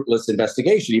was a fruitless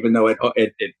investigation, even though it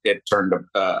turned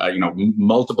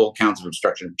multiple counts of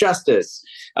obstruction of justice,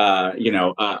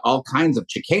 all kinds of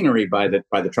chicanery by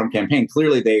the Trump campaign.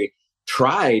 Clearly, they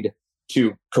tried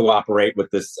to cooperate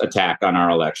with this attack on our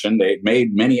election. They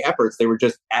made many efforts. They were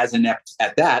just as inept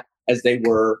at that as they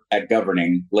were at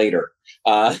governing later.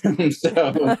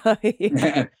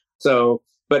 So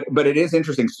but it is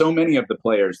interesting. So many of the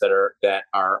players that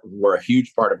were a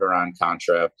huge part of Iran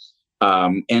Contra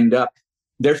end up,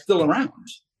 they're still around,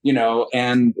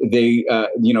 and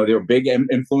they're a big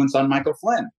influence on Michael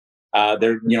Flynn.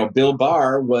 Bill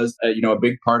Barr was, a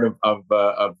big part of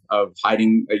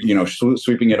hiding,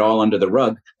 sweeping it all under the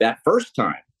rug that first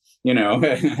time,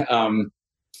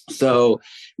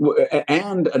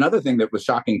 and another thing that was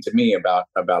shocking to me about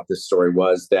this story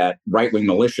was that right-wing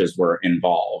militias were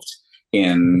involved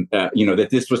in, that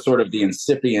this was sort of the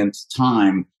incipient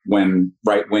time when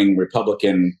right-wing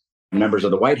Republican members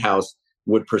of the White House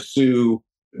would pursue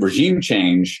regime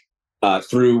change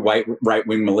through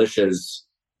right-wing militias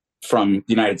from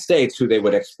the United States, who they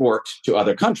would export to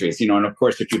other countries. And of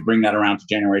course, if you bring that around to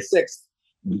January 6th,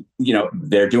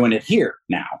 they're doing it here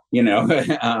now,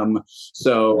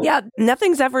 so yeah,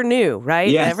 nothing's ever new,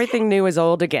 right? Yes. Everything new is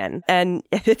old again. And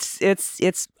it's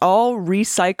all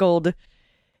recycled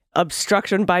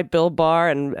obstruction by Bill Barr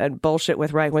and bullshit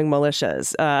with right-wing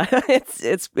militias.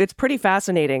 It's pretty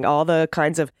fascinating, all the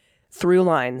kinds of through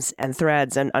lines and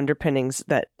threads and underpinnings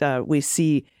that we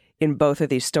see in both of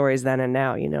these stories then and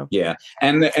now, Yeah.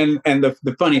 And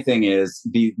the funny thing is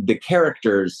the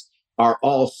characters are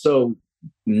all so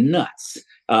nuts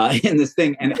in this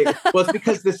thing, and it's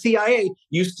because the CIA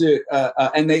used to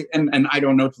and I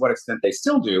don't know to what extent they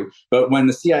still do, but when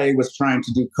the CIA was trying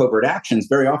to do covert actions,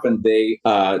 very often they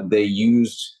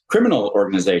used criminal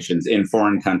organizations in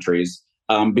foreign countries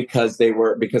because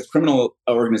criminal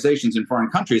organizations in foreign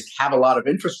countries have a lot of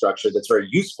infrastructure that's very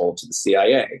useful to the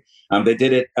CIA. They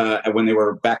did it when they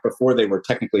were back before they were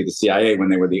technically the CIA, when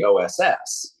they were the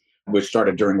OSS, which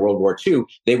started during World War II.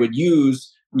 They would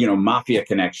use mafia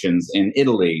connections in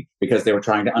Italy because they were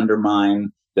trying to undermine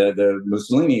the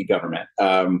Mussolini government,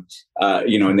 and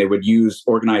they would use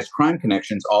organized crime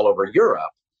connections all over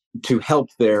Europe to help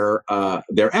their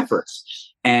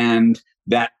efforts. And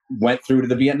that went through to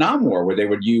the Vietnam War, where they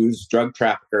would use drug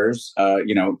traffickers,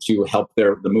 to help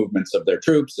the movements of their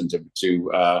troops and to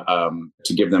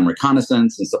give them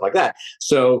reconnaissance and stuff like that.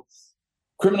 So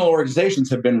criminal organizations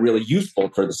have been really useful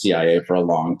for the CIA for a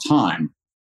long time.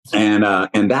 And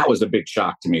that was a big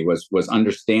shock to me, was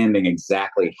understanding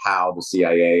exactly how the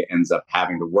CIA ends up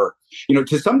having to work.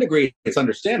 To some degree, it's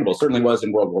understandable. Certainly was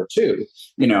in World War II.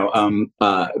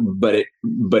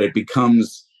 But it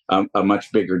becomes a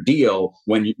much bigger deal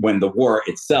when the war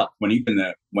itself, when even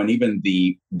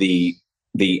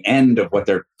the end of what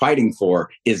they're fighting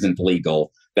for isn't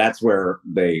legal. That's where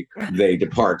they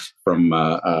depart from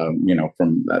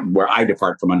where I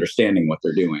depart from understanding what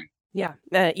they're doing. Yeah.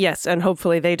 Yes. And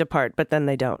hopefully they depart, but then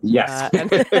they don't. Yes.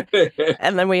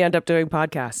 And then we end up doing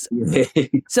podcasts.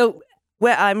 So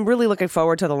I'm really looking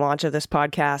forward to the launch of this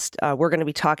podcast. We're going to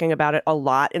be talking about it a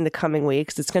lot in the coming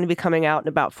weeks. It's going to be coming out in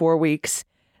about 4 weeks.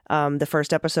 The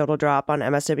first episode will drop on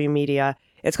MSW Media.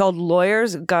 It's called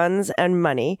Lawyers, Guns, and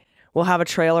Money. We'll have a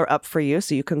trailer up for you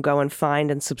so you can go and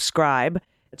find and subscribe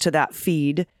to that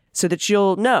feed so that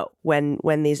you'll know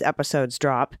when these episodes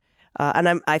drop.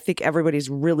 And I think everybody's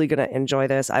really going to enjoy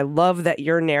this. I love that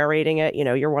you're narrating it.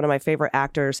 You're one of my favorite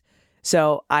actors.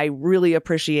 So I really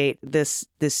appreciate this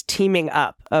teaming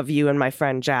up of you and my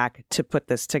friend Jack to put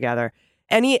this together.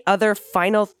 Any other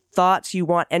final thoughts you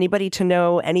want anybody to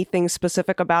know, anything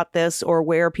specific about this, or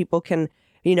where people can,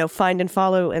 find and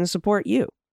follow and support you?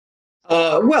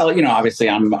 Well, obviously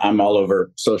I'm all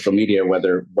over social media,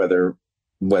 whether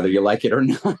you like it or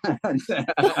not.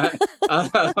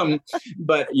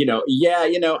 But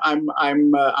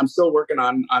I'm still working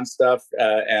on stuff,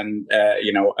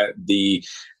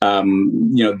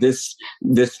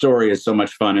 this story is so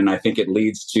much fun, and I think it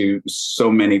leads to so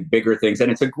many bigger things,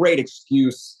 and it's a great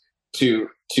excuse to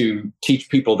teach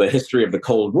people the history of the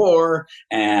Cold War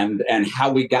and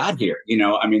how we got here.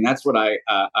 That's what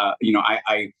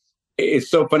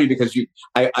it's so funny because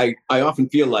I often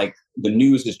feel like the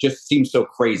news seems so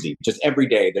crazy. Just every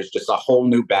day, there's just a whole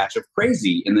new batch of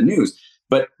crazy in the news.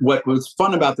 But what was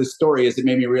fun about this story is it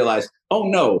made me realize, oh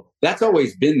no, that's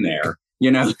always been there.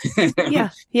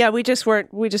 Yeah. We just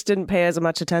didn't pay as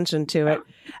much attention to it.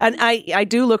 And I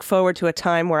do look forward to a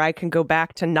time where I can go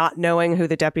back to not knowing who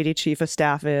the deputy chief of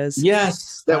staff is.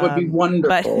 Yes, that would be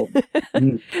wonderful.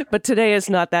 But today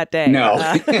is not that day. No.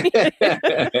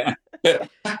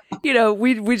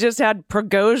 We just had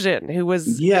Prigozhin, who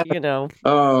was,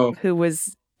 who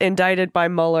was indicted by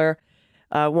Mueller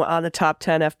on the top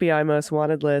 10 FBI most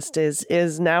wanted list,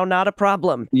 is now not a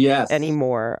problem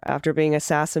anymore after being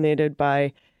assassinated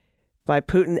by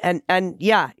Putin. And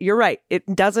yeah, you're right. It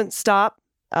doesn't stop.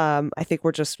 I think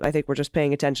we're just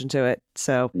paying attention to it.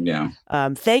 So yeah.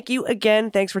 Thank you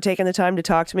again. Thanks for taking the time to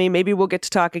talk to me. Maybe we'll get to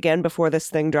talk again before this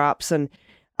thing drops, and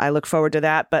I look forward to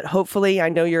that. But hopefully, I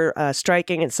know you're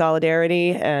striking in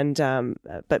solidarity, and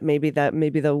but maybe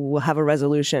we'll have a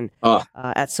resolution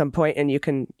at some point, and you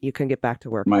can get back to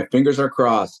work. My fingers are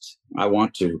crossed. I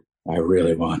want to. I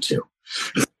really want to.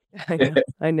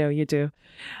 I know you do.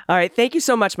 All right. Thank you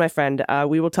so much, my friend.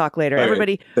 We will talk later. All right.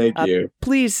 Everybody, Thank you.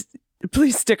 Please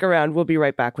stick around. We'll be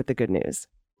right back with the good news.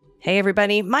 Hey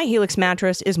everybody, my Helix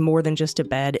mattress is more than just a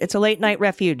bed. It's a late night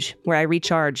refuge where I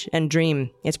recharge and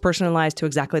dream. It's personalized to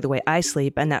exactly the way I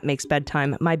sleep, and that makes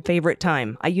bedtime my favorite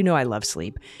time. You know I love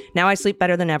sleep. Now I sleep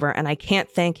better than ever, and I can't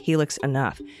thank Helix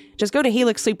enough. Just go to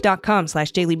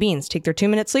helixsleep.com/dailybeans, take their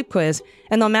 2-minute sleep quiz,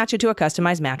 and they'll match you to a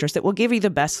customized mattress that will give you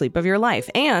the best sleep of your life.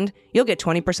 And you'll get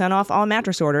 20% off all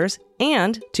mattress orders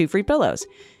and 2 free pillows.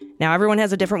 Now, everyone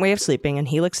has a different way of sleeping, and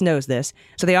Helix knows this,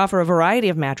 so they offer a variety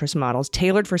of mattress models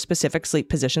tailored for specific sleep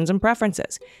positions and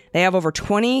preferences. They have over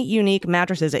 20 unique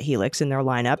mattresses at Helix in their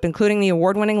lineup, including the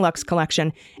award-winning Luxe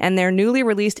Collection and their newly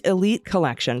released Elite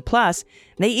Collection. Plus,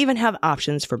 they even have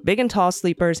options for big and tall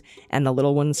sleepers and the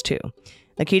little ones, too.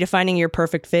 The key to finding your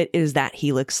perfect fit is that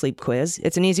Helix Sleep Quiz.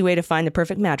 It's an easy way to find the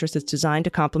perfect mattress that's designed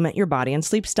to complement your body and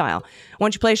sleep style.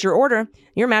 Once you place your order,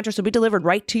 your mattress will be delivered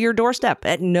right to your doorstep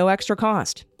at no extra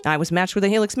cost. I was matched with a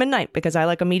Helix Midnight because I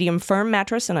like a medium firm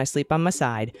mattress and I sleep on my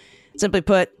side. Simply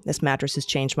put, this mattress has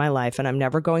changed my life and I'm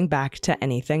never going back to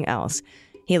anything else.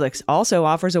 Helix also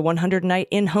offers a 100-night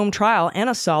in-home trial and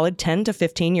a solid 10 to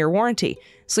 15-year warranty.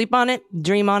 Sleep on it,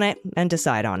 dream on it, and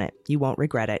decide on it. You won't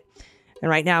regret it. And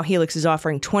right now, Helix is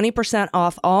offering 20%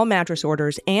 off all mattress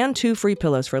orders and 2 free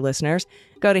pillows for listeners.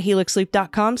 Go to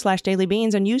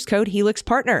helixsleep.com/dailybeans and use code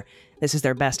HelixPartner. This is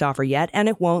their best offer yet, and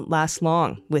it won't last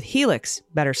long. With Helix,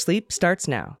 better sleep starts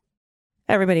now.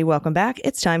 Everybody, welcome back.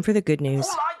 It's time for the good news.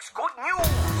 Who likes good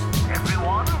news,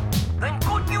 everyone? Then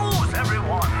good news,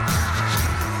 everyone.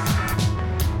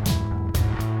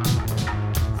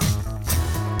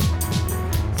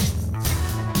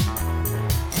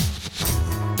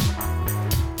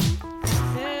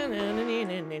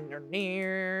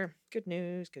 Good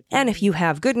news. And if you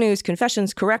have good news,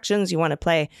 confessions, corrections, you want to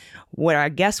play what I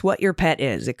guess what your pet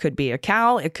is. It could be a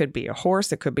cow, it could be a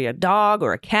horse, it could be a dog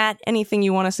or a cat. Anything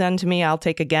you want to send to me, I'll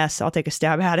take a guess. I'll take a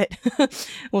stab at it.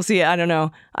 We'll see. I don't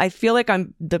know. I feel like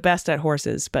I'm the best at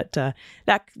horses, but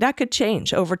that could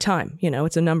change over time. You know,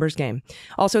 it's a numbers game.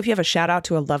 Also, if you have a shout out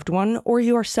to a loved one or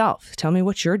yourself, tell me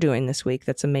what you're doing this week.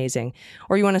 That's amazing.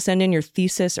 Or you want to send in your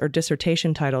thesis or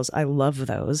dissertation titles. I love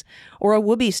those. Or a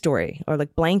whoopee story, or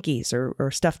like blankies or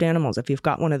stuffed animals, if you've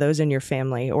got one of those in your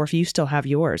family, or if you still have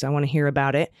yours. I want to hear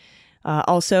about it.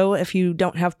 Also, if you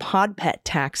don't have pod pet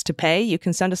tax to pay, you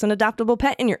can send us an adoptable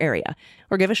pet in your area,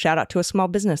 or give a shout out to a small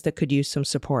business that could use some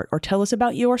support, or tell us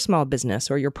about your small business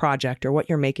or your project or what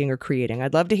you're making or creating.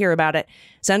 I'd love to hear about it.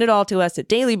 Send it all to us at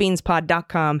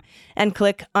dailybeanspod.com and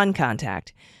click on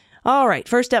contact. All right,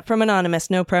 first up from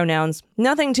Anonymous, no pronouns.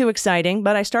 Nothing too exciting,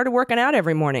 but I started working out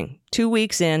every morning. 2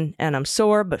 weeks in, and I'm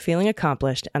sore but feeling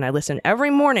accomplished, and I listen every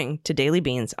morning to Daily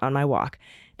Beans on my walk.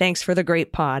 Thanks for the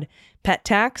great pod. Pet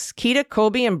tax, Keita,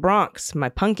 Colby, and Bronx, my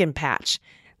pumpkin patch.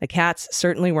 The cats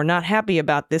certainly were not happy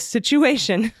about this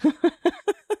situation.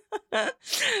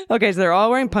 Okay, so they're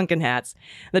all wearing pumpkin hats.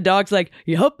 The dog's like,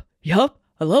 yup,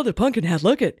 I love the pumpkin hat.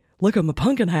 Look at my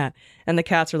pumpkin hat. And the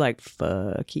cats are like,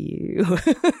 fuck you.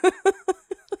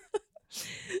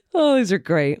 Oh, these are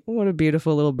great. What a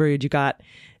beautiful little breed you got.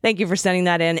 Thank you for sending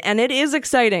that in. And it is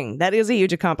exciting. That is a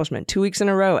huge accomplishment. 2 weeks in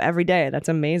a row, every day. That's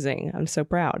amazing. I'm so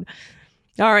proud.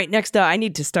 All right, next up, I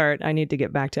need to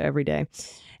get back to every day.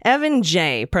 Evan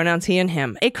J, pronouns he and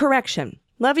him. A correction.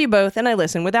 Love you both, and I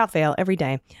listen without fail every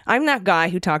day. I'm that guy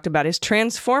who talked about his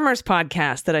Transformers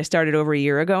podcast that I started over a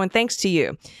year ago, and thanks to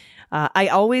you. I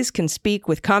always can speak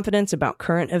with confidence about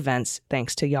current events,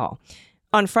 thanks to y'all.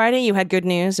 On Friday, you had good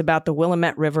news about the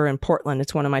Willamette River in Portland.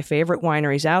 It's one of my favorite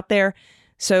wineries out there.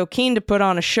 So keen to put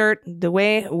on a shirt the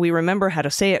way we remember how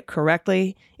to say it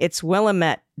correctly. It's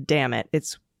Willamette, damn it.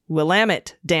 It's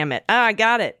Willamette, damn it. I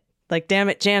got it. Like, damn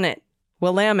it, Janet.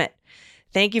 Willamette.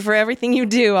 Thank you for everything you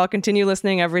do. I'll continue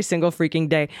listening every single freaking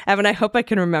day. Evan, I hope I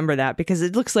can remember that because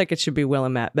it looks like it should be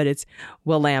Willamette, but it's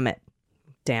Willamette.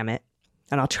 Damn it.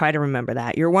 And I'll try to remember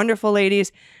that. You're wonderful,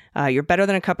 ladies. You're better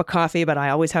than a cup of coffee, but I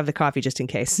always have the coffee just in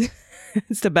case.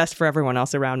 It's the best for everyone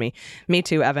else around me. Me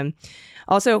too, Evan.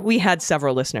 Also, we had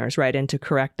several listeners write in to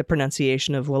correct the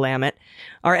pronunciation of Willamette.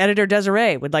 Our editor,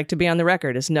 Desiree, would like to be on the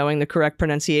record as knowing the correct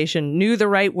pronunciation, knew the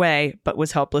right way, but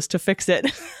was helpless to fix it.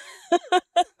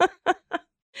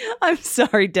 I'm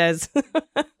sorry, Des.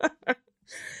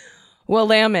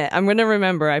 Willamette. I'm going to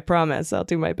remember, I promise. I'll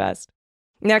do my best.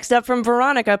 Next up from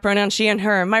Veronica, pronoun she and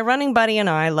her. My running buddy and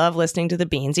I love listening to the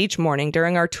Beans each morning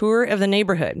during our tour of the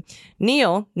neighborhood.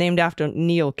 Neil, named after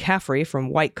Neil Caffrey from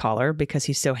White Collar because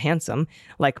he's so handsome,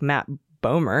 like Matt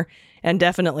Bomer, and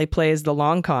definitely plays the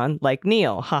long con like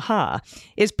Neil, haha,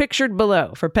 is pictured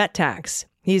below for pet tax.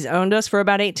 He's owned us for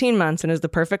about 18 months and is the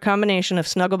perfect combination of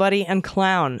snuggle buddy and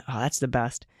clown. Oh, that's the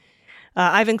best.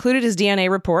 I've included his DNA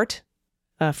report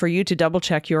for you to double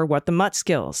check your what the mutt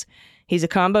skills. He's a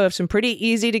combo of some pretty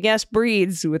easy to guess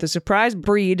breeds with a surprise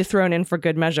breed thrown in for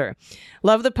good measure.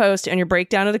 Love the post and your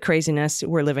breakdown of the craziness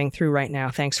we're living through right now.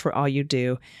 Thanks for all you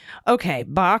do. Okay,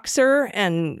 boxer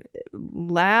and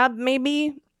lab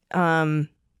maybe.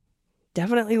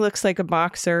 Definitely looks like a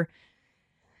boxer.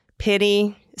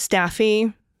 Pitty,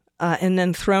 Staffy, and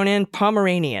then thrown in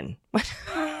Pomeranian.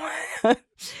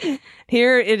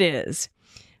 Here it is.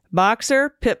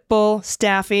 Boxer, Pitbull,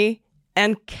 Staffy,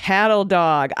 and Cattle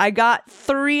Dog. I got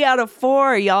 3 out of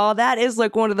 4, y'all. That is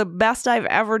like one of the best I've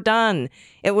ever done.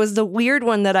 It was the weird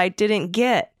one that I didn't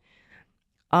get.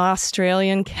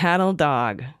 Australian Cattle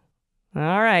Dog. All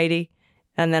righty.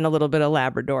 And then a little bit of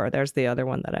Labrador. There's the other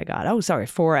one that I got. Oh, sorry.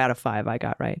 4 out of 5 I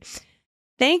got right.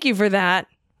 Thank you for that.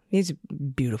 He's a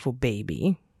beautiful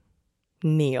baby.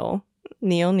 Neil,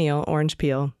 Orange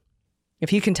Peel.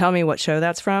 If you can tell me what show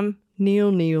that's from,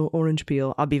 Neil, Orange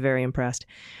Peel, I'll be very impressed.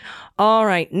 All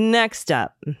right, next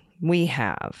up, we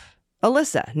have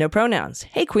Alyssa, no pronouns.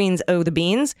 Hey, Queens, oh, the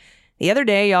beans. The other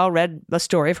day, y'all read a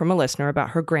story from a listener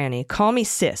about her granny. Call me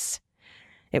sis.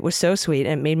 It was so sweet,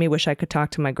 and it made me wish I could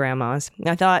talk to my grandmas.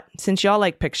 I thought, since y'all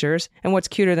like pictures, and what's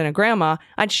cuter than a grandma,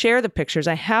 I'd share the pictures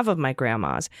I have of my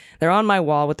grandmas. They're on my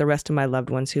wall with the rest of my loved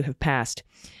ones who have passed.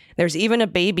 There's even a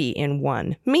baby in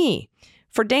one. Me.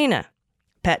 For Dana.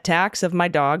 Pet tax of my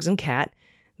dogs and cat.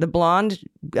 The blonde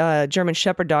German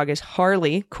Shepherd dog is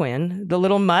Harley Quinn. The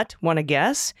little mutt, want to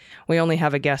guess? We only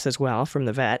have a guess as well from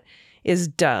the vet. Is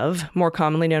Dove, more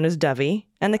commonly known as Dovey.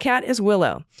 And the cat is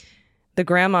Willow. The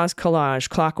grandma's collage,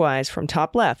 clockwise from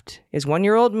top left, is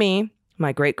 1-year-old me,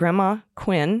 my great-grandma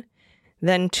Quinn,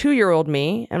 then 2-year-old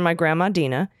me and my grandma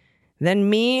Dina, then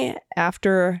me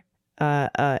after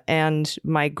and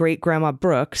my great-grandma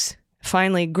Brooks,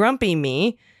 finally grumpy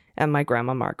me and my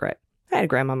grandma Margaret. I had a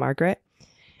grandma Margaret.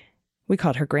 We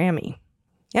called her Grammy.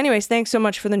 Anyways, thanks so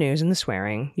much for the news and the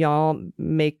swearing. Y'all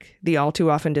make the all too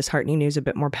often disheartening news a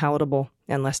bit more palatable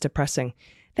and less depressing.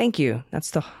 Thank you.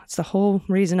 That's the whole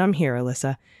reason I'm here,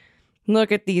 Alyssa.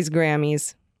 Look at these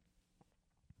Grammys.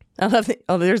 I love it.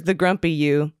 Oh, there's the grumpy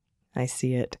you. I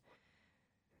see it.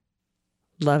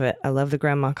 Love it. I love the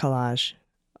grandma collage.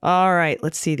 All right,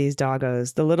 let's see these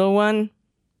doggos. The little one,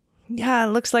 yeah, it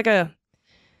looks like a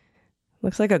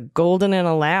golden and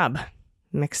a lab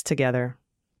mixed together.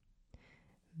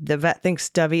 The vet thinks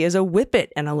Dovey is a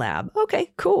whippet and a lab.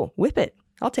 Okay, cool. Whippet.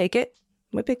 I'll take it.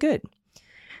 Whippet good.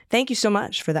 Thank you so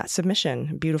much for that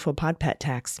submission. Beautiful pod pet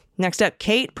tax. Next up,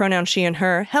 Kate, pronoun she and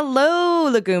her.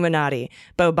 Hello, Leguminati.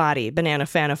 Bo body, banana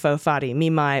fana faux fati. Me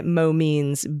my mo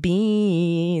means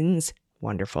beans.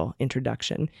 Wonderful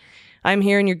introduction. I'm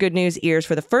here in your good news ears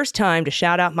for the first time to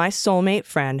shout out my soulmate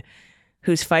friend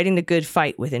who's fighting the good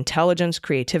fight with intelligence,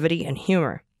 creativity, and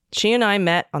humor. She and I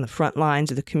met on the front lines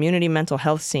of the community mental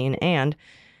health scene and,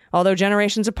 although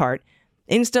generations apart,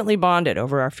 instantly bonded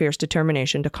over our fierce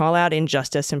determination to call out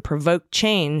injustice and provoke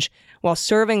change while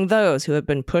serving those who have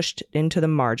been pushed into the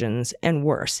margins and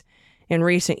worse. In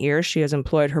recent years, she has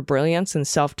employed her brilliance and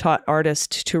self-taught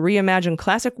artist to reimagine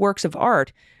classic works of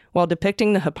art while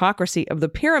depicting the hypocrisy of the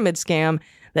pyramid scam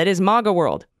that is MAGA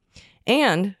world.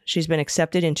 And she's been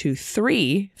accepted into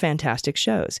 3 fantastic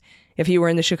shows. If you were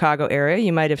in the Chicago area,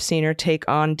 you might have seen her take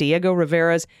on Diego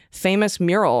Rivera's famous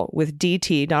mural with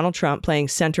DT, Donald Trump, playing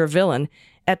center villain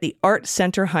at the Art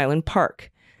Center Highland Park.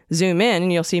 Zoom in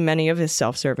and you'll see many of his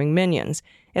self-serving minions.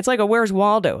 It's like a Where's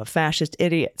Waldo of fascist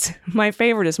idiots. My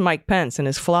favorite is Mike Pence and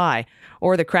his fly,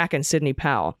 or the Kraken Sidney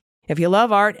Powell. If you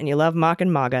love art and you love mock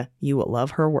and MAGA, you will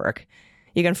love her work.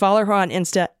 You can follow her on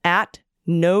Insta at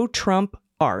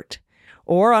NoTrumpArt,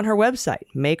 or on her website,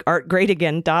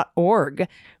 makeartgreatagain.org,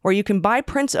 where you can buy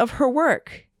prints of her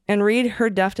work and read her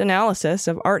deft analysis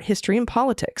of art history and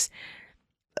politics.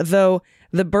 Though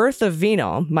the birth of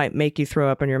Venal might make you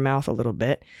throw up in your mouth a little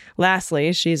bit.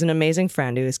 Lastly, she's an amazing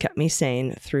friend who has kept me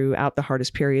sane throughout the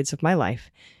hardest periods of my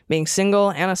life. Being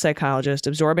single and a psychologist,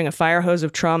 absorbing a fire hose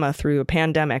of trauma through a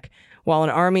pandemic, while an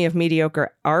army of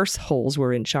mediocre arseholes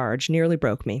were in charge, nearly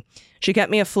broke me. She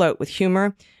kept me afloat with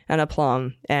humor and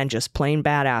aplomb and just plain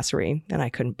badassery, and I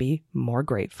couldn't be more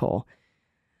grateful.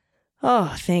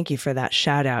 Oh, thank you for that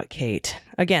shout out, Kate.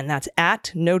 Again, that's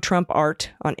at NoTrumpArt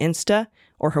on Insta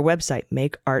or her website,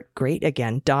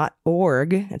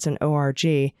 makeartgreatagain.org. It's an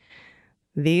O-R-G.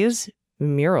 These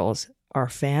murals are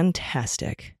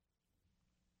fantastic.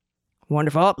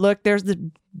 Wonderful. Oh, look, there's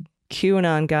the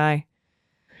QAnon guy.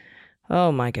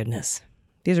 Oh my goodness.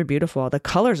 These are beautiful. The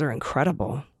colors are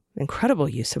incredible. Incredible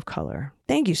use of color.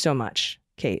 Thank you so much,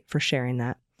 Kate, for sharing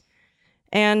that.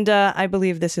 And I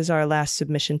believe this is our last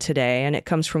submission today, and it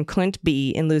comes from Clint B.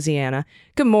 in Louisiana.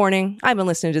 Good morning. I've been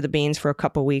listening to the Beans for a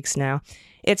couple weeks now.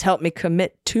 It's helped me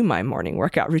commit to my morning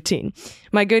workout routine.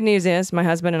 My good news is my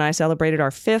husband and I celebrated our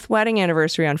 5th wedding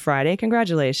anniversary on Friday.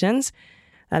 Congratulations.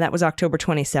 That was October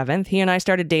 27th. He and I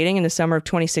started dating in the summer of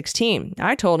 2016.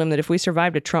 I told him that if we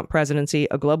survived a Trump presidency,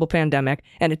 a global pandemic,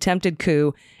 an attempted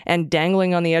coup, and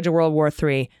dangling on the edge of World War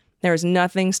III, there is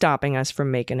nothing stopping us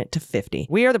from making it to 50.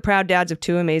 We are the proud dads of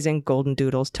 2 amazing golden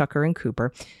doodles, Tucker and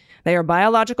Cooper. They are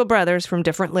biological brothers from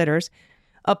different litters.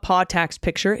 A paw tax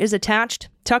picture is attached.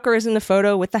 Tucker is in the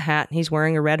photo with the hat. He's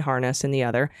wearing a red harness in the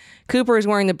other. Cooper is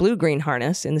wearing the blue-green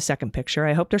harness in the second picture.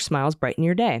 I hope their smiles brighten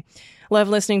your day. Love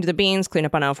listening to the Beans, Clean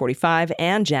Up on Aisle 45,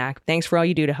 and Jack. Thanks for all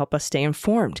you do to help us stay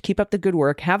informed. Keep up the good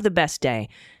work. Have the best day.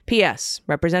 P.S.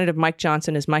 Representative Mike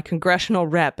Johnson is my congressional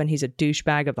rep, and he's a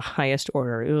douchebag of the highest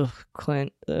order. Ugh,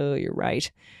 Clint. Oh, you're right.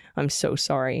 I'm so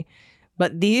sorry.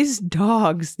 But these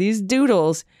dogs, these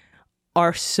doodles,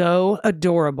 are so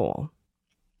adorable.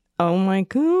 Oh my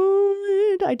God.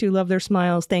 I do love their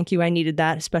smiles. Thank you. I needed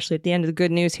that, especially at the end of the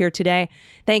good news here today.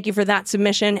 Thank you for that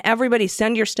submission. Everybody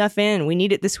send your stuff in. We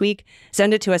need it this week.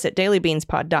 Send it to us at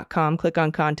dailybeanspod.com. Click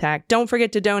on contact. Don't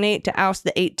forget to donate to oust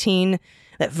the 18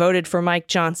 that voted for Mike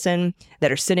Johnson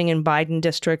that are sitting in Biden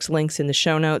districts. Links in the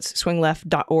show notes.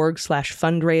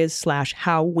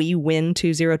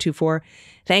 swingleft.org/fundraise/howwewin2024.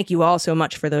 Thank you all so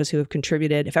much for those who have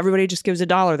contributed. If everybody just gives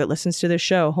 $1 that listens to this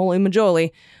show, holy majoli,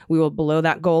 we will blow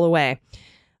that goal away.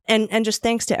 And just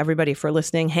thanks to everybody for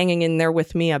listening, hanging in there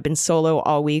with me. I've been solo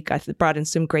all week. I've brought in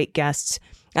some great guests,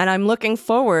 and I'm looking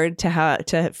forward to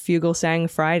Fugelsang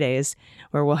Fridays,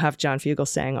 where we'll have John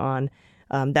Fugelsang on.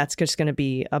 That's just going to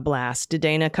be a blast.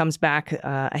 Dana comes back,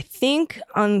 I think,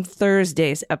 on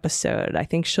Thursday's episode. I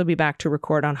think she'll be back to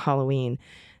record on Halloween.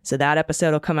 So that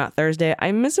episode will come out Thursday.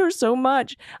 I miss her so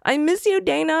much. I miss you,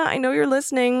 Dana. I know you're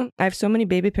listening. I have so many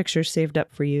baby pictures saved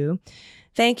up for you.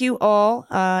 Thank you all.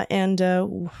 And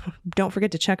don't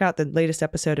forget to check out the latest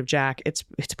episode of Jack. It's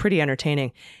pretty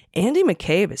entertaining. Andy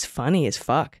McCabe is funny as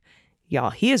fuck.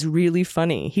 Y'all, he is really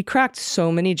funny. He cracked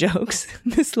so many jokes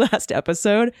this last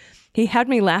episode. He had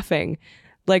me laughing,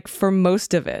 like, for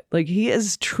most of it. Like, he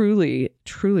is truly,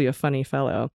 truly a funny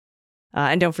fellow.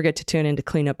 And don't forget to tune in to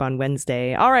Clean Up on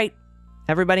Wednesday. All right,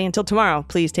 everybody, until tomorrow,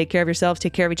 please take care of yourselves,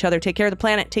 take care of each other, take care of the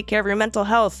planet, take care of your mental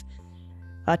health,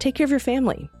 take care of your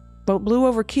family. Vote blue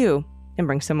over Q and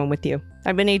bring someone with you.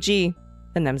 I've been AG,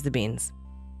 and them's the Beans.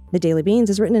 The Daily Beans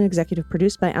is written and executive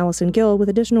produced by Allison Gill, with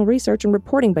additional research and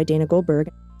reporting by Dana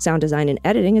Goldberg. Sound design and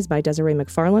editing is by Desiree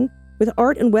McFarlane, with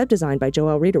art and web design by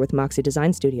Joelle Reeder with Moxie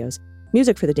Design Studios.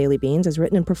 Music for The Daily Beans is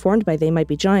written and performed by They Might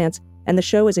Be Giants, and the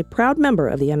show is a proud member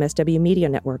of the MSW Media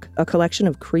Network, a collection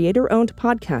of creator-owned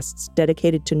podcasts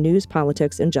dedicated to news,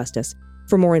 politics, and justice.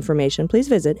 For more information, please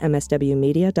visit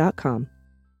mswmedia.com.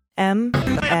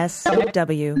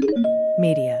 MSW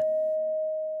Media.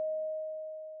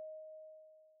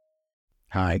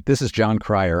 Hi, this is Jon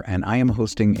Cryer, and I am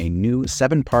hosting a new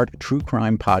 7-part true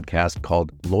crime podcast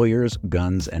called Lawyers,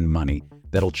 Guns, and Money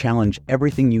that'll challenge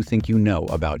everything you think you know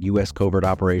about U.S. covert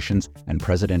operations and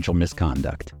presidential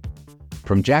misconduct.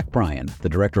 From Jack Bryan, the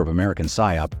director of American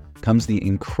PSYOP, comes the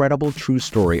incredible true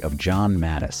story of John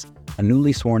Mattis, a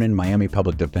newly sworn-in Miami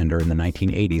public defender in the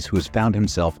 1980s who has found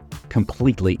himself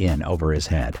completely in over his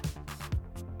head.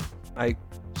 I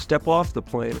step off the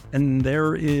plane, and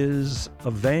there is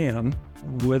a van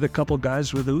with a couple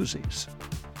guys with Uzis.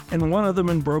 And one of them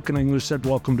in broken English said,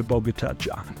 "Welcome to Bogota,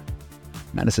 John."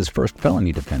 Mattis's first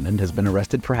felony defendant has been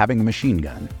arrested for having a machine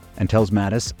gun and tells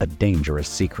Mattis a dangerous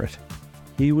secret.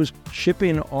 He was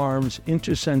shipping arms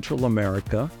into Central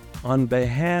America on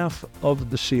behalf of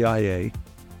the CIA.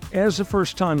 As a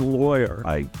first-time lawyer,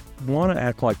 I want to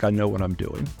act like I know what I'm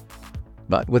doing.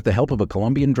 But with the help of a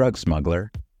Colombian drug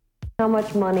smuggler, How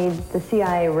much money the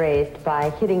CIA raised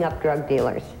by hitting up drug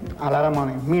dealers? A lot of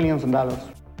money, millions of dollars.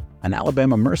 an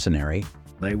Alabama mercenary,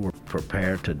 they were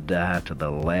prepared to die to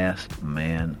the last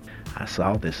man. I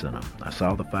saw this in them. I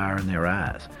saw the fire in their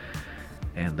eyes.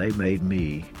 And they made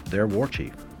me their war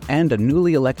chief. and a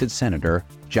newly elected Senator,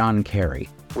 Jon Cryer.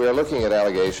 We are looking at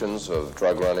allegations of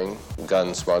drug running,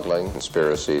 gun smuggling,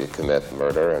 conspiracy to commit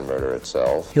murder and murder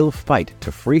itself. He'll fight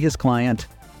to free his client.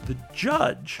 The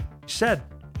judge said,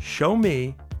 "Show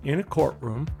me in a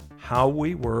courtroom how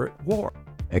we were at war."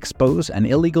 expose an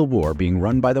illegal war being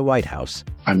run by the White House.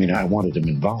 I mean, I wanted him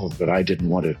involved, but I didn't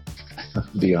want to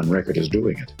be on record as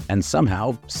doing it. And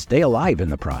somehow stay alive in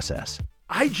the process.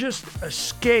 I just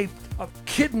escaped a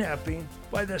kidnapping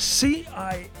by the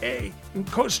CIA in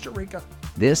Costa Rica.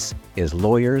 This is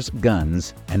Lawyers,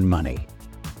 Guns, and Money.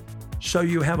 So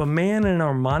you have a man in an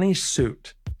Armani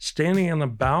suit standing on the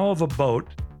bow of a boat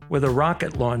with a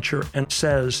rocket launcher and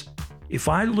says, "If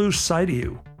I lose sight of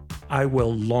you, I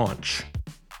will launch.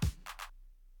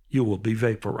 You will be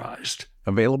vaporized."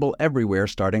 Available everywhere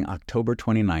starting October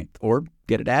 29th, or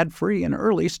get it ad-free and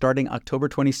early starting October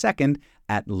 22nd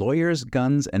at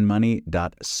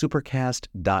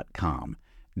lawyersgunsandmoney.supercast.com.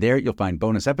 There you'll find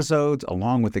bonus episodes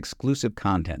along with exclusive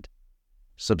content.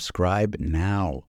 Subscribe now.